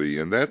 definitely.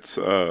 And that's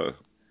a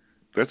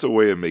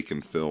way of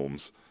making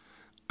films.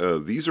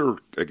 These are,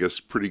 I guess,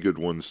 pretty good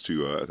ones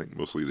to, I think,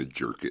 mostly to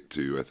jerk it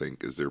to, I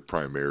think, is their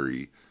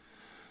primary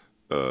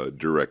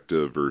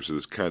directive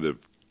versus kind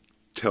of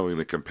telling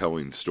a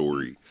compelling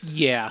story.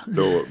 Yeah.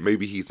 Though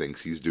maybe he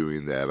thinks he's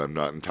doing that. I'm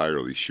not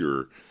entirely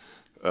sure.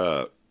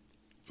 But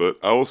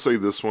I will say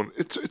this one,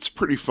 it's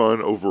pretty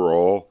fun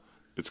overall.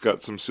 It's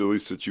got some silly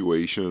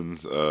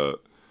situations.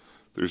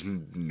 There's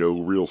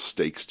no real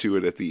stakes to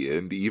it at the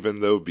end, even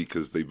though,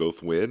 because they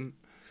both win.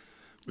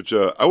 Which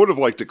I would have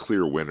liked a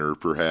clear winner,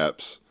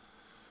 perhaps.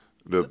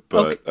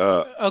 But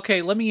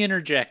okay, let me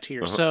interject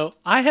here. So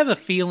I have a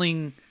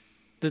feeling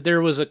that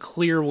there was a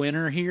clear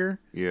winner here.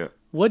 Yeah.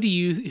 Who do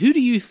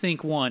you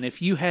think won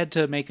if you had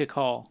to make a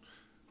call?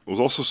 It was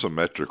also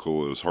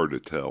symmetrical. It was hard to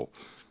tell.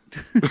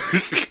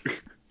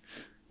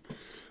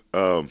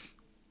 I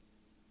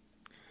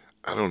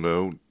don't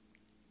know.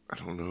 I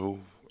don't know.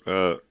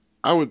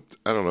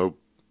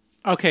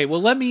 Okay,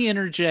 well, let me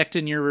interject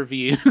in your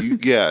review.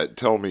 Yeah,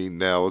 tell me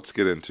now. Let's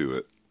get into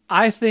it.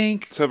 I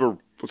think... Let's have a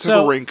Let's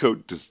have a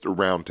raincoat, just a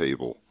round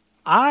table.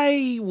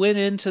 I went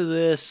into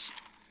this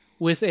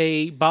with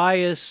a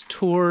bias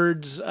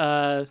towards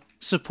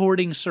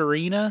supporting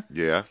Serena.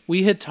 Yeah.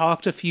 We had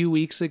talked a few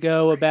weeks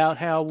ago about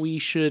how we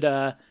should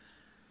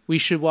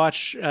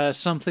watch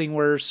something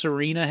where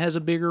Serena has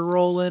a bigger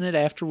role in it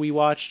after we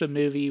watched a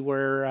movie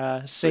where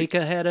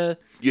Seika had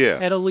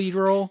a lead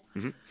role.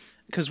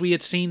 Because we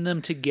had seen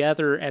them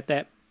together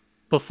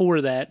before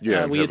that.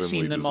 We had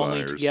seen them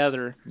only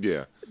together.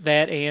 Yeah.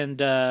 That and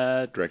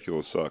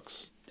Dracula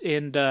Sucks.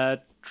 And the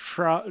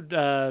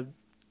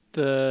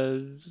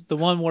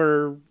one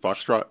where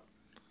Foxtrot?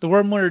 The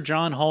one where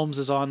John Holmes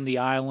is on the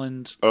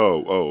island.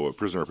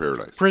 Prisoner of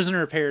Paradise.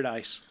 Prisoner of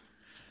Paradise.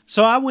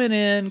 So I went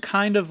in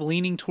kind of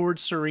leaning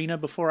towards Serena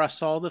before I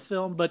saw the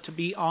film, but to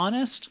be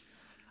honest,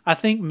 I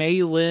think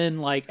Mai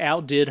Lin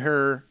outdid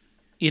her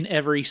in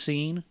every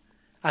scene.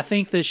 I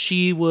think that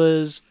she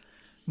was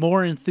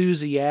more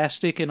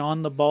enthusiastic and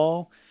on the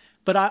ball,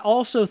 but I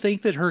also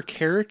think that her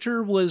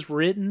character was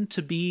written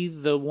to be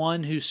the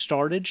one who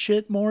started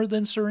shit more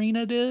than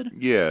Serena did.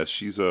 Yeah,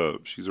 she's a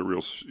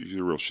real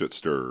shit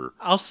stirrer.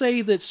 I'll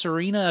say that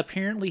Serena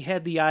apparently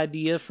had the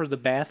idea for the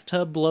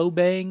bathtub blow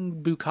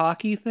bang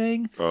bukkake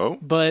thing. Oh,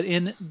 but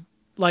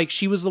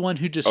she was the one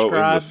who described.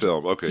 Oh, in the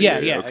film. Okay,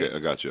 yeah. Okay, I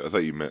got you. I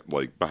thought you meant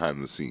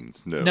behind the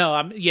scenes. No,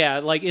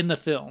 in the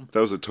film.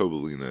 That was a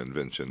Tobalina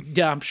invention.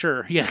 Yeah, I'm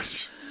sure.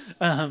 Yes.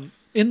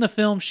 In the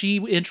film, she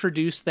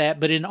introduced that,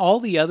 but in all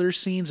the other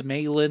scenes,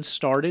 Mai Lin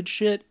started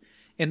shit.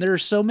 And there are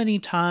so many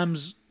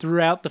times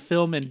throughout the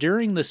film and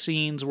during the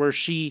scenes where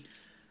she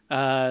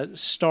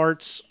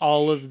starts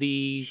all of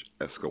the...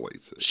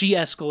 She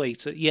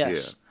escalates it,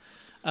 yes.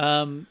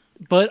 Yeah.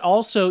 But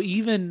also,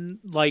 even,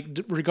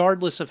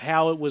 regardless of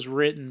how it was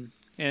written,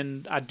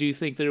 and I do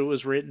think that it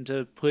was written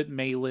to put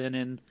Mai Lin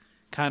in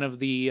kind of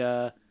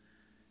the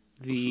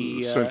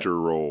center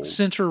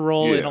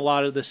role in a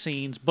lot of the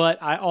scenes, but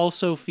I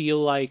also feel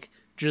like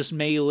just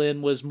Mai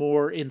Lin was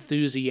more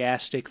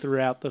enthusiastic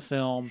throughout the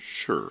film.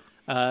 Sure.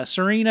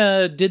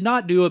 Serena did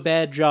not do a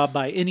bad job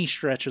by any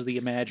stretch of the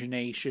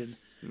imagination.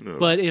 No.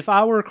 But if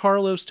I were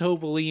Carlos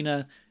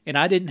Tobalina and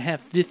I didn't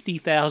have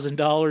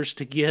 $50,000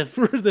 to give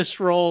for this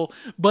role,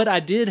 but I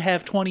did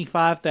have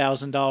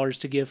 $25,000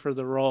 to give for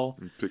the role,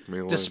 pick Mai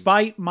Lin.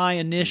 Despite my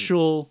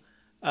initial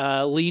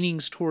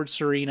leanings towards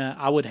Serena,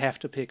 I would have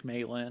to pick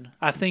Mai Lin.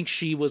 I think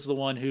she was the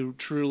one who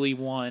truly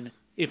won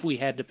if we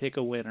had to pick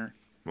a winner.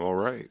 All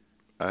right.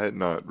 I had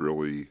not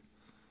really...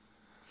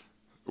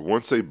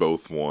 Once they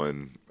both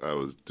won, I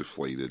was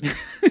deflated.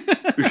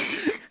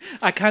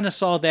 I kind of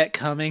saw that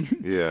coming.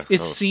 Yeah.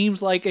 It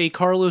seems like a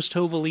Carlos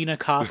Tobalina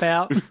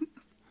cop-out.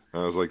 I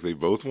was like, they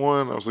both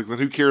won? I was like, then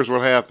who cares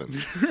what happened?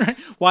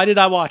 Why did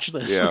I watch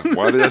this? Yeah,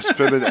 why did I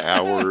spend an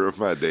hour of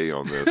my day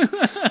on this?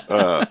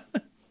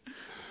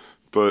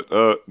 But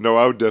no,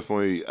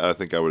 I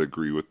think I would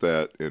agree with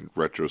that in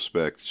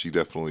retrospect. She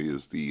definitely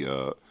is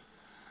the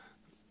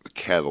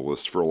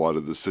catalyst for a lot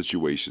of the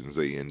situations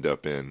they end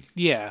up in.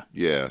 Yeah.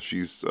 Yeah,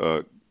 she's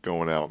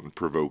going out and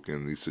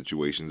provoking these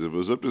situations. If it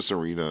was up to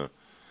Serena,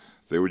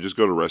 they would just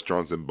go to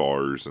restaurants and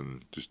bars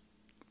and just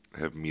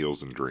have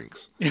meals and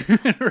drinks.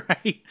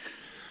 Right.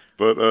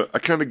 But I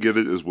kind of get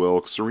it as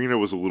well. Serena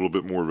was a little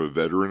bit more of a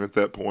veteran at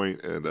that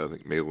point, and I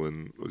think Mai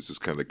Lin was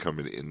just kind of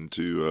coming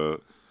into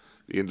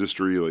the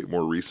industry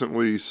more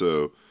recently.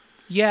 So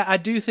yeah, I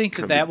do think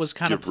that was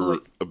kind of her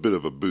a bit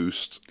of a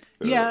boost.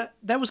 Yeah,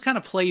 that was kind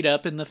of played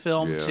up in the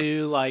film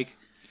too. Like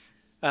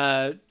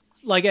at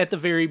the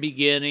very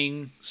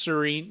beginning,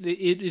 Serena.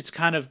 It's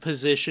kind of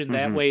positioned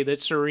that way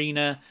that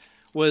Serena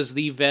was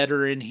the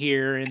veteran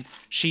here, and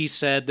she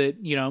said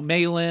that,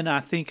 Mai Lin,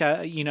 I think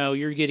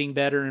you're getting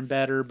better and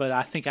better, but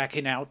I think I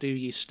can outdo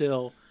you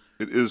still.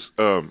 It is.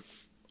 I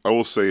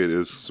will say it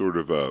is sort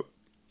of an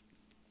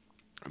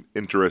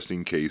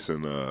interesting case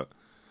in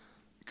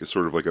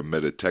sort of like a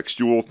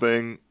metatextual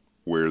thing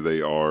where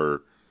they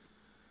are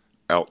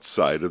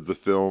outside of the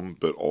film,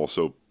 but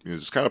also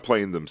just kind of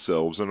playing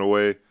themselves in a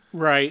way.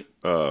 Right.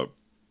 And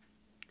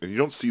you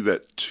don't see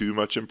that too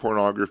much in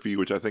pornography,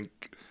 which I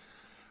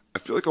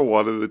feel like a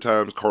lot of the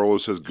times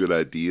Carlos has good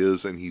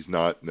ideas and he's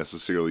not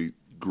necessarily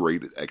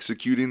great at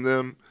executing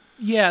them.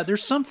 Yeah,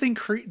 there's something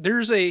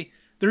there's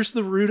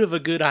the root of a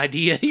good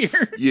idea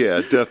here.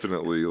 Yeah,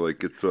 definitely.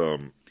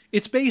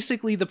 It's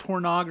basically the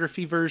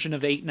pornography version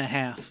of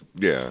 8.5.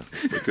 Yeah,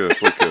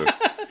 it's like a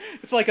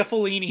it's like a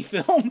Fellini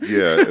film.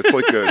 Yeah,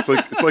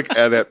 it's like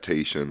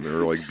adaptation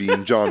or like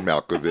being John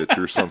Malkovich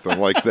or something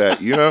like that.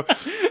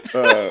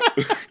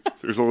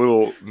 There's a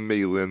little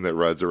Mai Lin that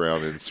rides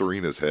around in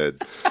Serena's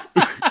head.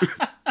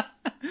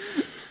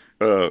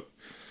 So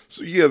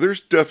yeah,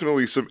 there's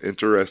definitely some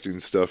interesting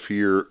stuff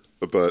here,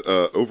 but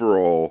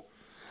overall,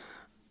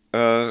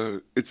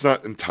 it's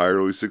not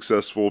entirely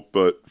successful.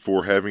 But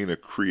for having a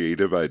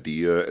creative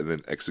idea and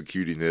then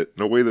executing it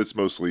in a way that's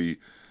mostly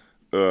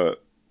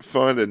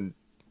fun and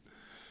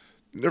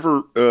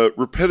never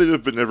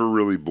repetitive, but never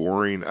really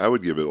boring, I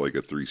would give it like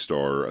a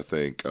 3-star. I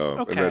think,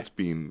 okay. And that's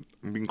being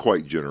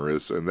quite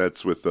generous, and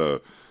that's with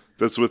the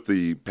That's with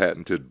the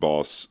patented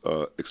boss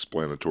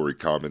explanatory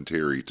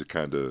commentary to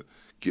kind of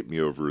get me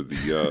over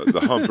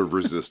the hump of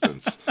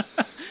resistance.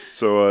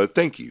 So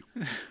thank you.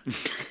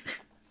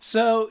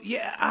 So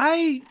yeah,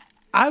 I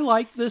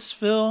like this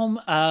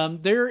film.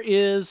 There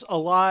is a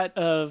lot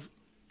of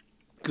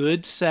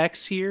good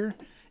sex here,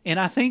 and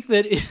I think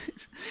that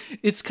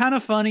it's kind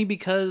of funny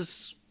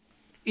because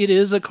it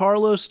is a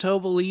Carlos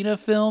Tobalina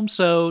film.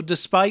 So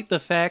despite the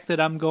fact that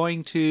I'm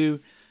going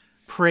to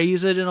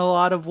praise it in a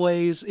lot of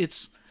ways,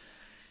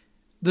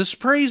 this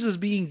praise is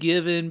being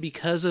given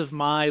because of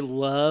my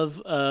love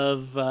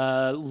of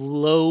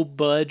low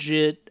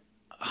budget,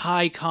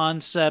 high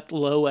concept,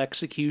 low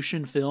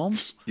execution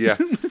films. Yeah.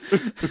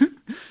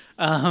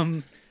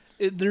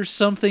 There's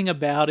something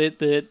about it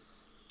that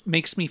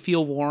makes me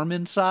feel warm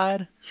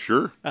inside.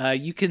 Sure.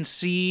 You can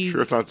see.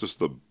 Sure, it's not just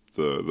the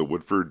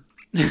Woodford.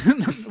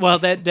 Well,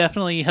 that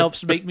definitely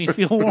helps make me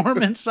feel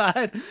warm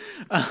inside.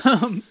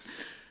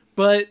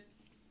 But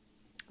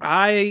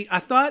I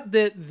thought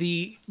that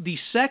the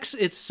sex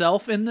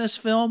itself in this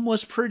film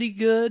was pretty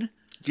good.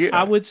 Yeah.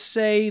 I would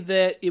say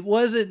that it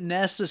wasn't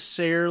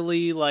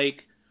necessarily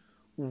like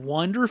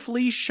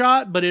wonderfully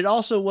shot, but it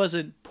also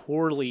wasn't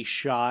poorly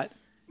shot.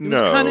 It was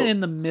kind of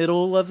in the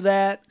middle of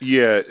that.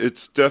 Yeah,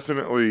 it's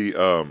definitely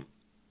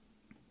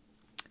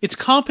it's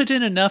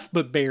competent enough,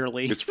 but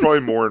barely. It's probably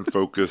more in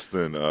focus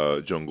than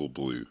Jungle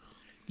Blue.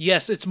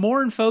 Yes, it's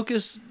more in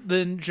focus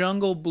than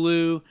Jungle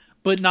Blue,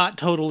 but not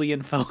totally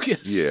in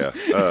focus. Yeah.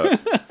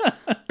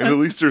 And at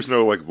least there's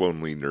no like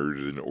lonely nerd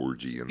and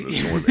orgy in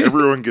this one.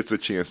 Everyone gets a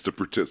chance to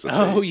participate.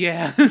 Oh,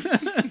 yeah.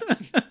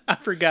 I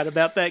forgot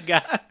about that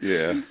guy.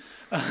 Yeah.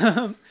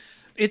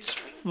 It's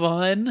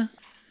fun.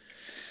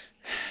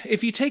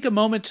 If you take a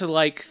moment to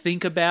like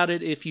think about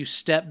it, if you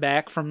step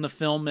back from the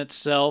film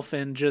itself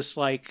and just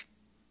like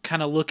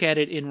kind of look at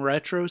it in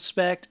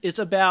retrospect, it's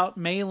about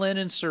Mai Lin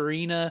and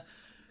Serena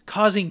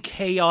causing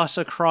chaos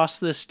across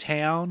this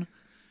town.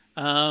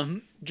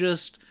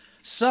 Just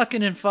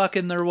sucking and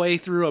fucking their way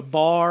through a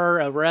bar,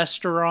 a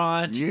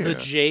restaurant, the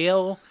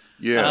jail.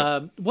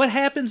 Yeah. What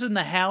happens in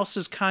the house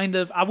is kind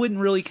of, I wouldn't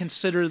really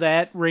consider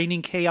that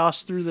raining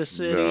chaos through the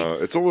city. No,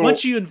 it's a little.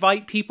 Once you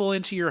invite people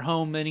into your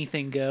home,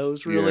 anything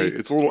goes, really. Yeah,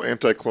 it's a little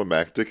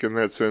anticlimactic in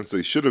that sense.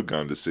 They should have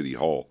gone to City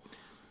Hall.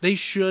 They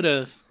should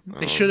have.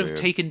 They should have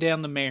taken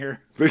down the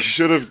mayor. They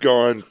should have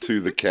gone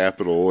to the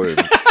Capitol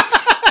and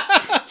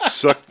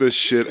sucked the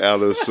shit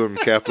out of some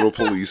Capitol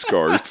Police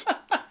guards.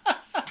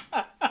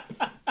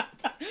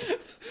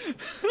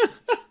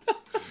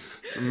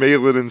 Mai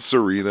Lin and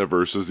Serena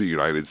versus the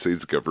United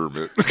States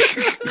government.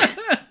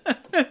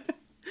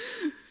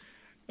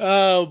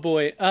 Oh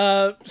boy.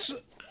 So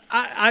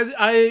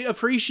I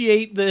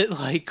appreciate that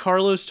like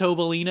Carlos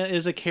Tobalina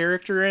is a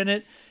character in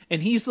it,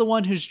 and he's the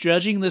one who's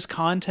judging this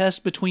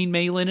contest between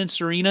Mai Lin and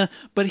Serena,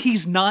 but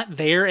he's not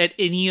there at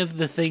any of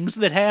the things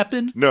that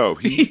happen. No,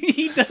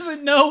 he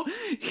doesn't know.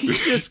 He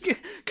just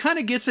kind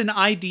of gets an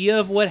idea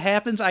of what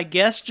happens, I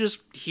guess,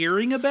 just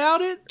hearing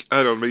about it.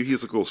 I don't know, maybe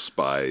he's like little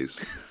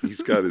spies.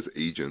 He's got his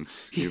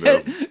agents, you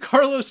know.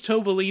 Carlos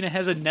Tobalina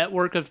has a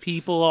network of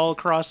people all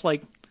across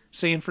like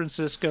San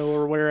Francisco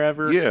or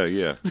wherever.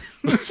 Yeah.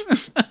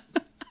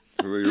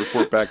 They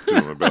report back to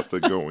him about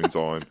the goings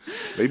on.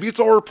 Maybe it's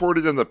all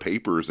reported in the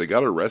papers. They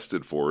got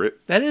arrested for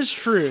it. That is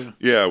true.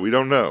 Yeah, we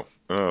don't know.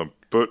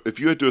 But if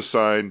you had to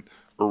assign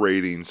a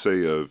rating,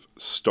 say, of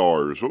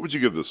stars, what would you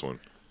give this one?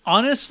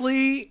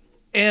 Honestly,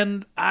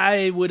 and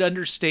I would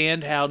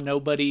understand how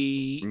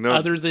nobody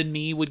other than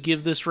me would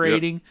give this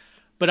rating,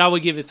 but I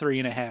would give it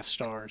 3.5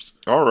 stars.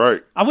 All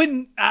right. I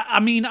wouldn't, I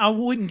mean, I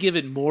wouldn't give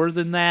it more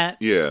than that.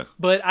 Yeah.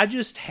 But I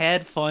just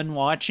had fun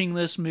watching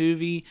this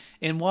movie,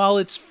 and while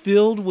it's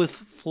filled with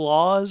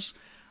flaws,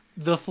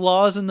 the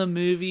flaws in the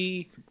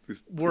movie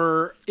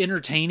were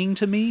entertaining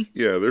to me.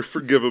 Yeah, they're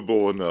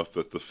forgivable enough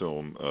that the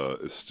film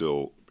is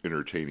still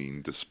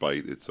entertaining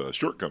despite its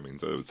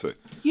shortcomings, I would say.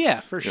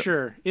 Yeah, for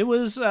sure. It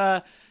was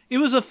a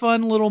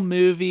fun little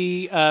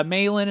movie.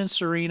 Mai Lin and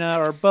Serena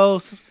are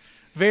both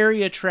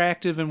very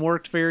attractive and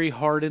worked very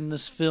hard in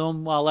this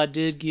film. While I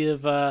did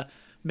give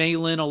Mai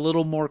Lin a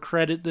little more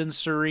credit than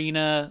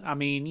Serena, I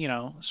mean, you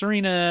know,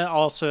 Serena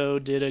also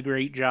did a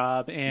great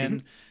job,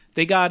 and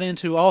they got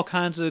into all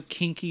kinds of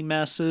kinky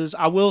messes.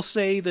 I will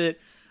say that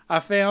I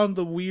found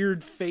the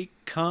weird fake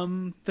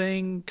cum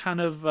thing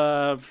kind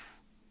of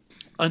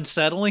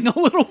unsettling a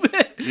little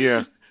bit.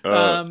 Yeah.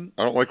 I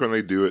don't like when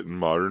they do it in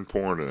modern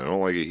porn, and I don't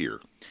like it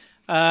here.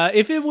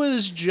 If it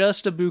was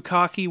just a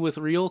bukkake with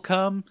real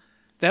cum,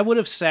 that would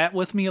have sat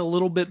with me a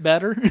little bit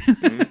better.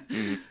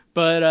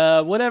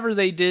 But whatever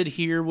they did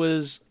here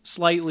was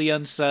slightly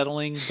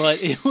unsettling, but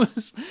it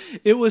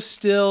was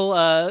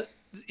still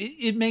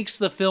it makes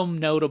the film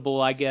notable,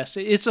 I guess.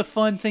 It's a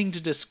fun thing to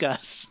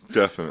discuss.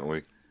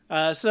 Definitely.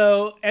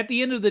 So at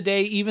the end of the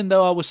day, even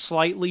though I was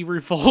slightly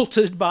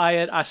revolted by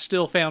it, I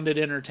still found it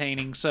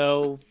entertaining.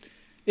 So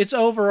it's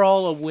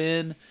overall a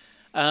win.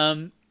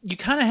 You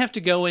kind of have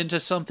to go into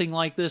something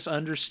like this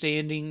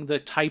understanding the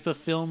type of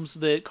films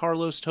that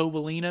Carlos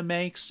Tobalina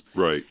makes.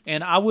 Right.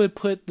 And I would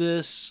put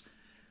this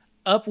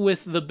up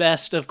with the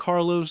best of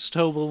Carlos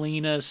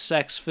Tobalina's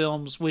sex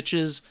films, which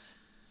is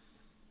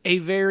a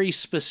very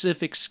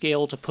specific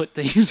scale to put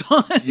things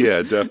on.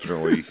 Yeah,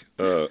 definitely.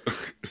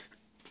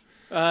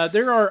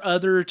 There are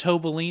other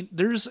Tobalina.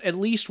 There's at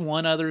least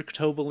one other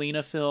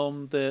Tobalina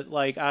film that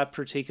like I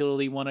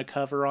particularly want to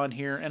cover on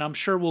here, and I'm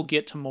sure we'll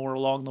get to more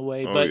along the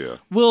way. But yeah.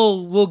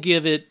 we'll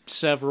give it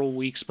several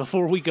weeks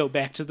before we go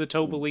back to the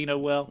Tobalina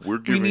well.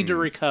 We need to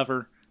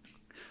recover.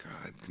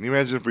 God, can you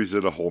imagine if we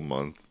did a whole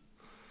month?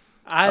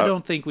 I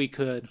don't think we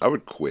could. I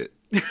would quit.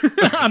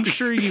 I'm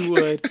sure you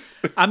would.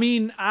 I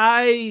mean,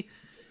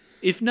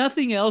 if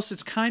nothing else,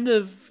 it's kind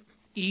of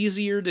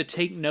easier to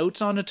take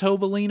notes on a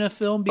Tobalina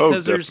film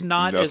because there's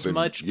not as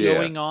much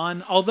going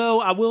on.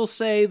 Although I will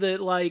say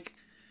that, like,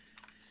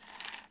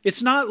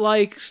 it's not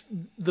like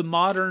the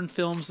modern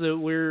films that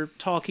we're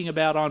talking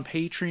about on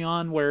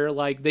Patreon where,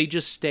 like, they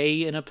just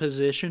stay in a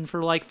position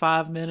for, like,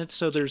 5 minutes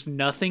so there's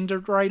nothing to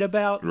write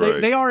about. Right.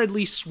 They are at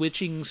least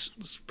switching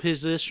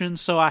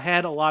positions, so I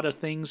had a lot of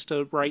things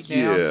to write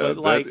down. Yeah, but,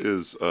 like,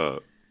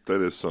 that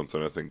is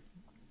something I think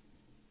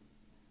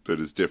that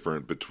is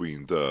different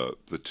between the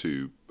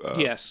two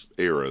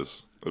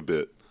eras a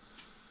bit.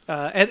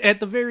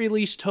 At the very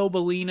least,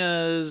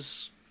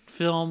 Tobalina's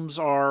films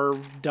are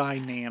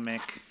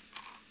dynamic.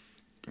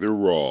 They're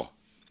raw.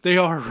 They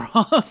are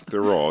raw.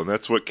 They're raw, and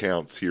that's what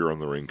counts here on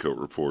the Raincoat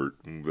Report.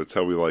 That's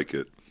how we like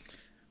it.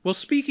 Well,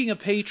 speaking of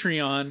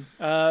Patreon,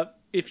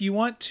 if you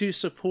want to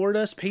support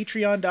us,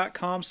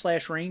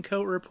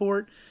 patreon.com/Raincoat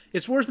Report.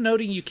 It's worth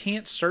noting you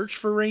can't search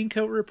for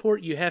Raincoat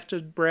Report. You have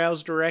to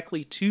browse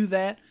directly to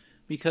that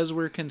because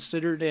we're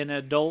considered an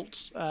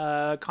adult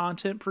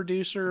content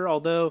producer,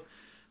 although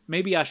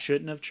maybe I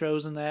shouldn't have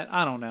chosen that.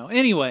 I don't know.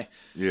 Anyway,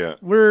 yeah,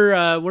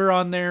 we're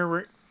on there.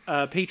 We're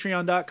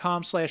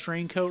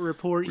patreon.com/Raincoat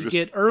Report. You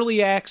get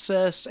early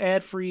access,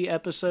 ad-free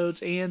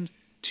episodes, and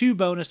 2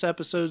 bonus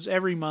episodes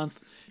every month,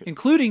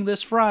 including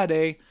this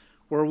Friday,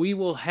 where we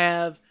will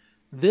have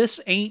This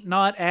Ain't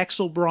Not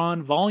Axel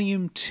Braun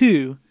Volume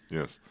 2.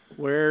 Yes.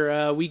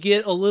 Where we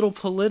get a little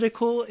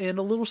political and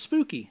a little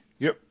spooky.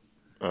 Yep.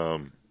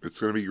 It's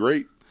going to be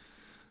great.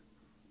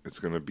 It's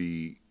going to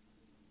be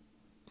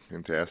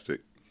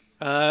fantastic.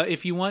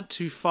 If you want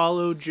to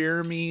follow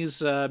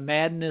Jeremy's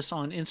madness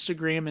on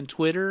Instagram and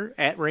Twitter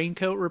at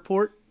Raincoat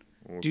Report,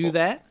 do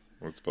that.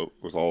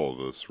 With all of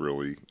us,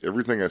 really.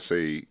 Everything I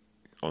say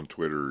on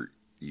Twitter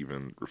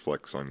even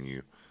reflects on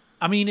you.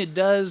 I mean, it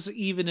does,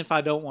 even if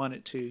I don't want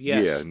it to.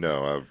 Yes. Yeah,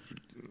 no,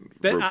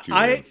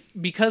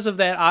 because of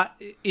that,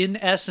 in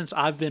essence,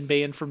 I've been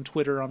banned from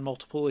Twitter on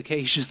multiple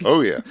occasions.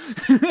 Oh, yeah.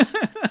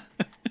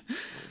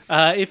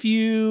 If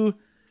you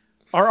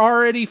are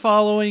already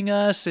following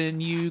us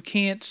and you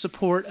can't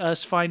support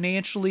us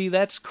financially,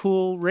 that's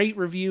cool. Rate,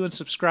 review, and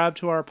subscribe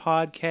to our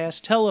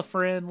podcast. Tell a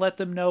friend. Let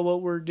them know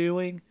what we're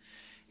doing.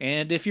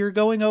 And if you're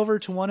going over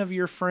to one of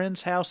your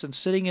friend's house and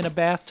sitting in a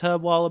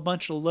bathtub while a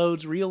bunch of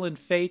loads, real and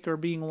fake, are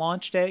being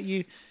launched at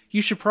you,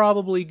 you should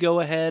probably go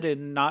ahead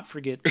and not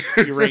forget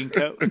your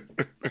raincoat.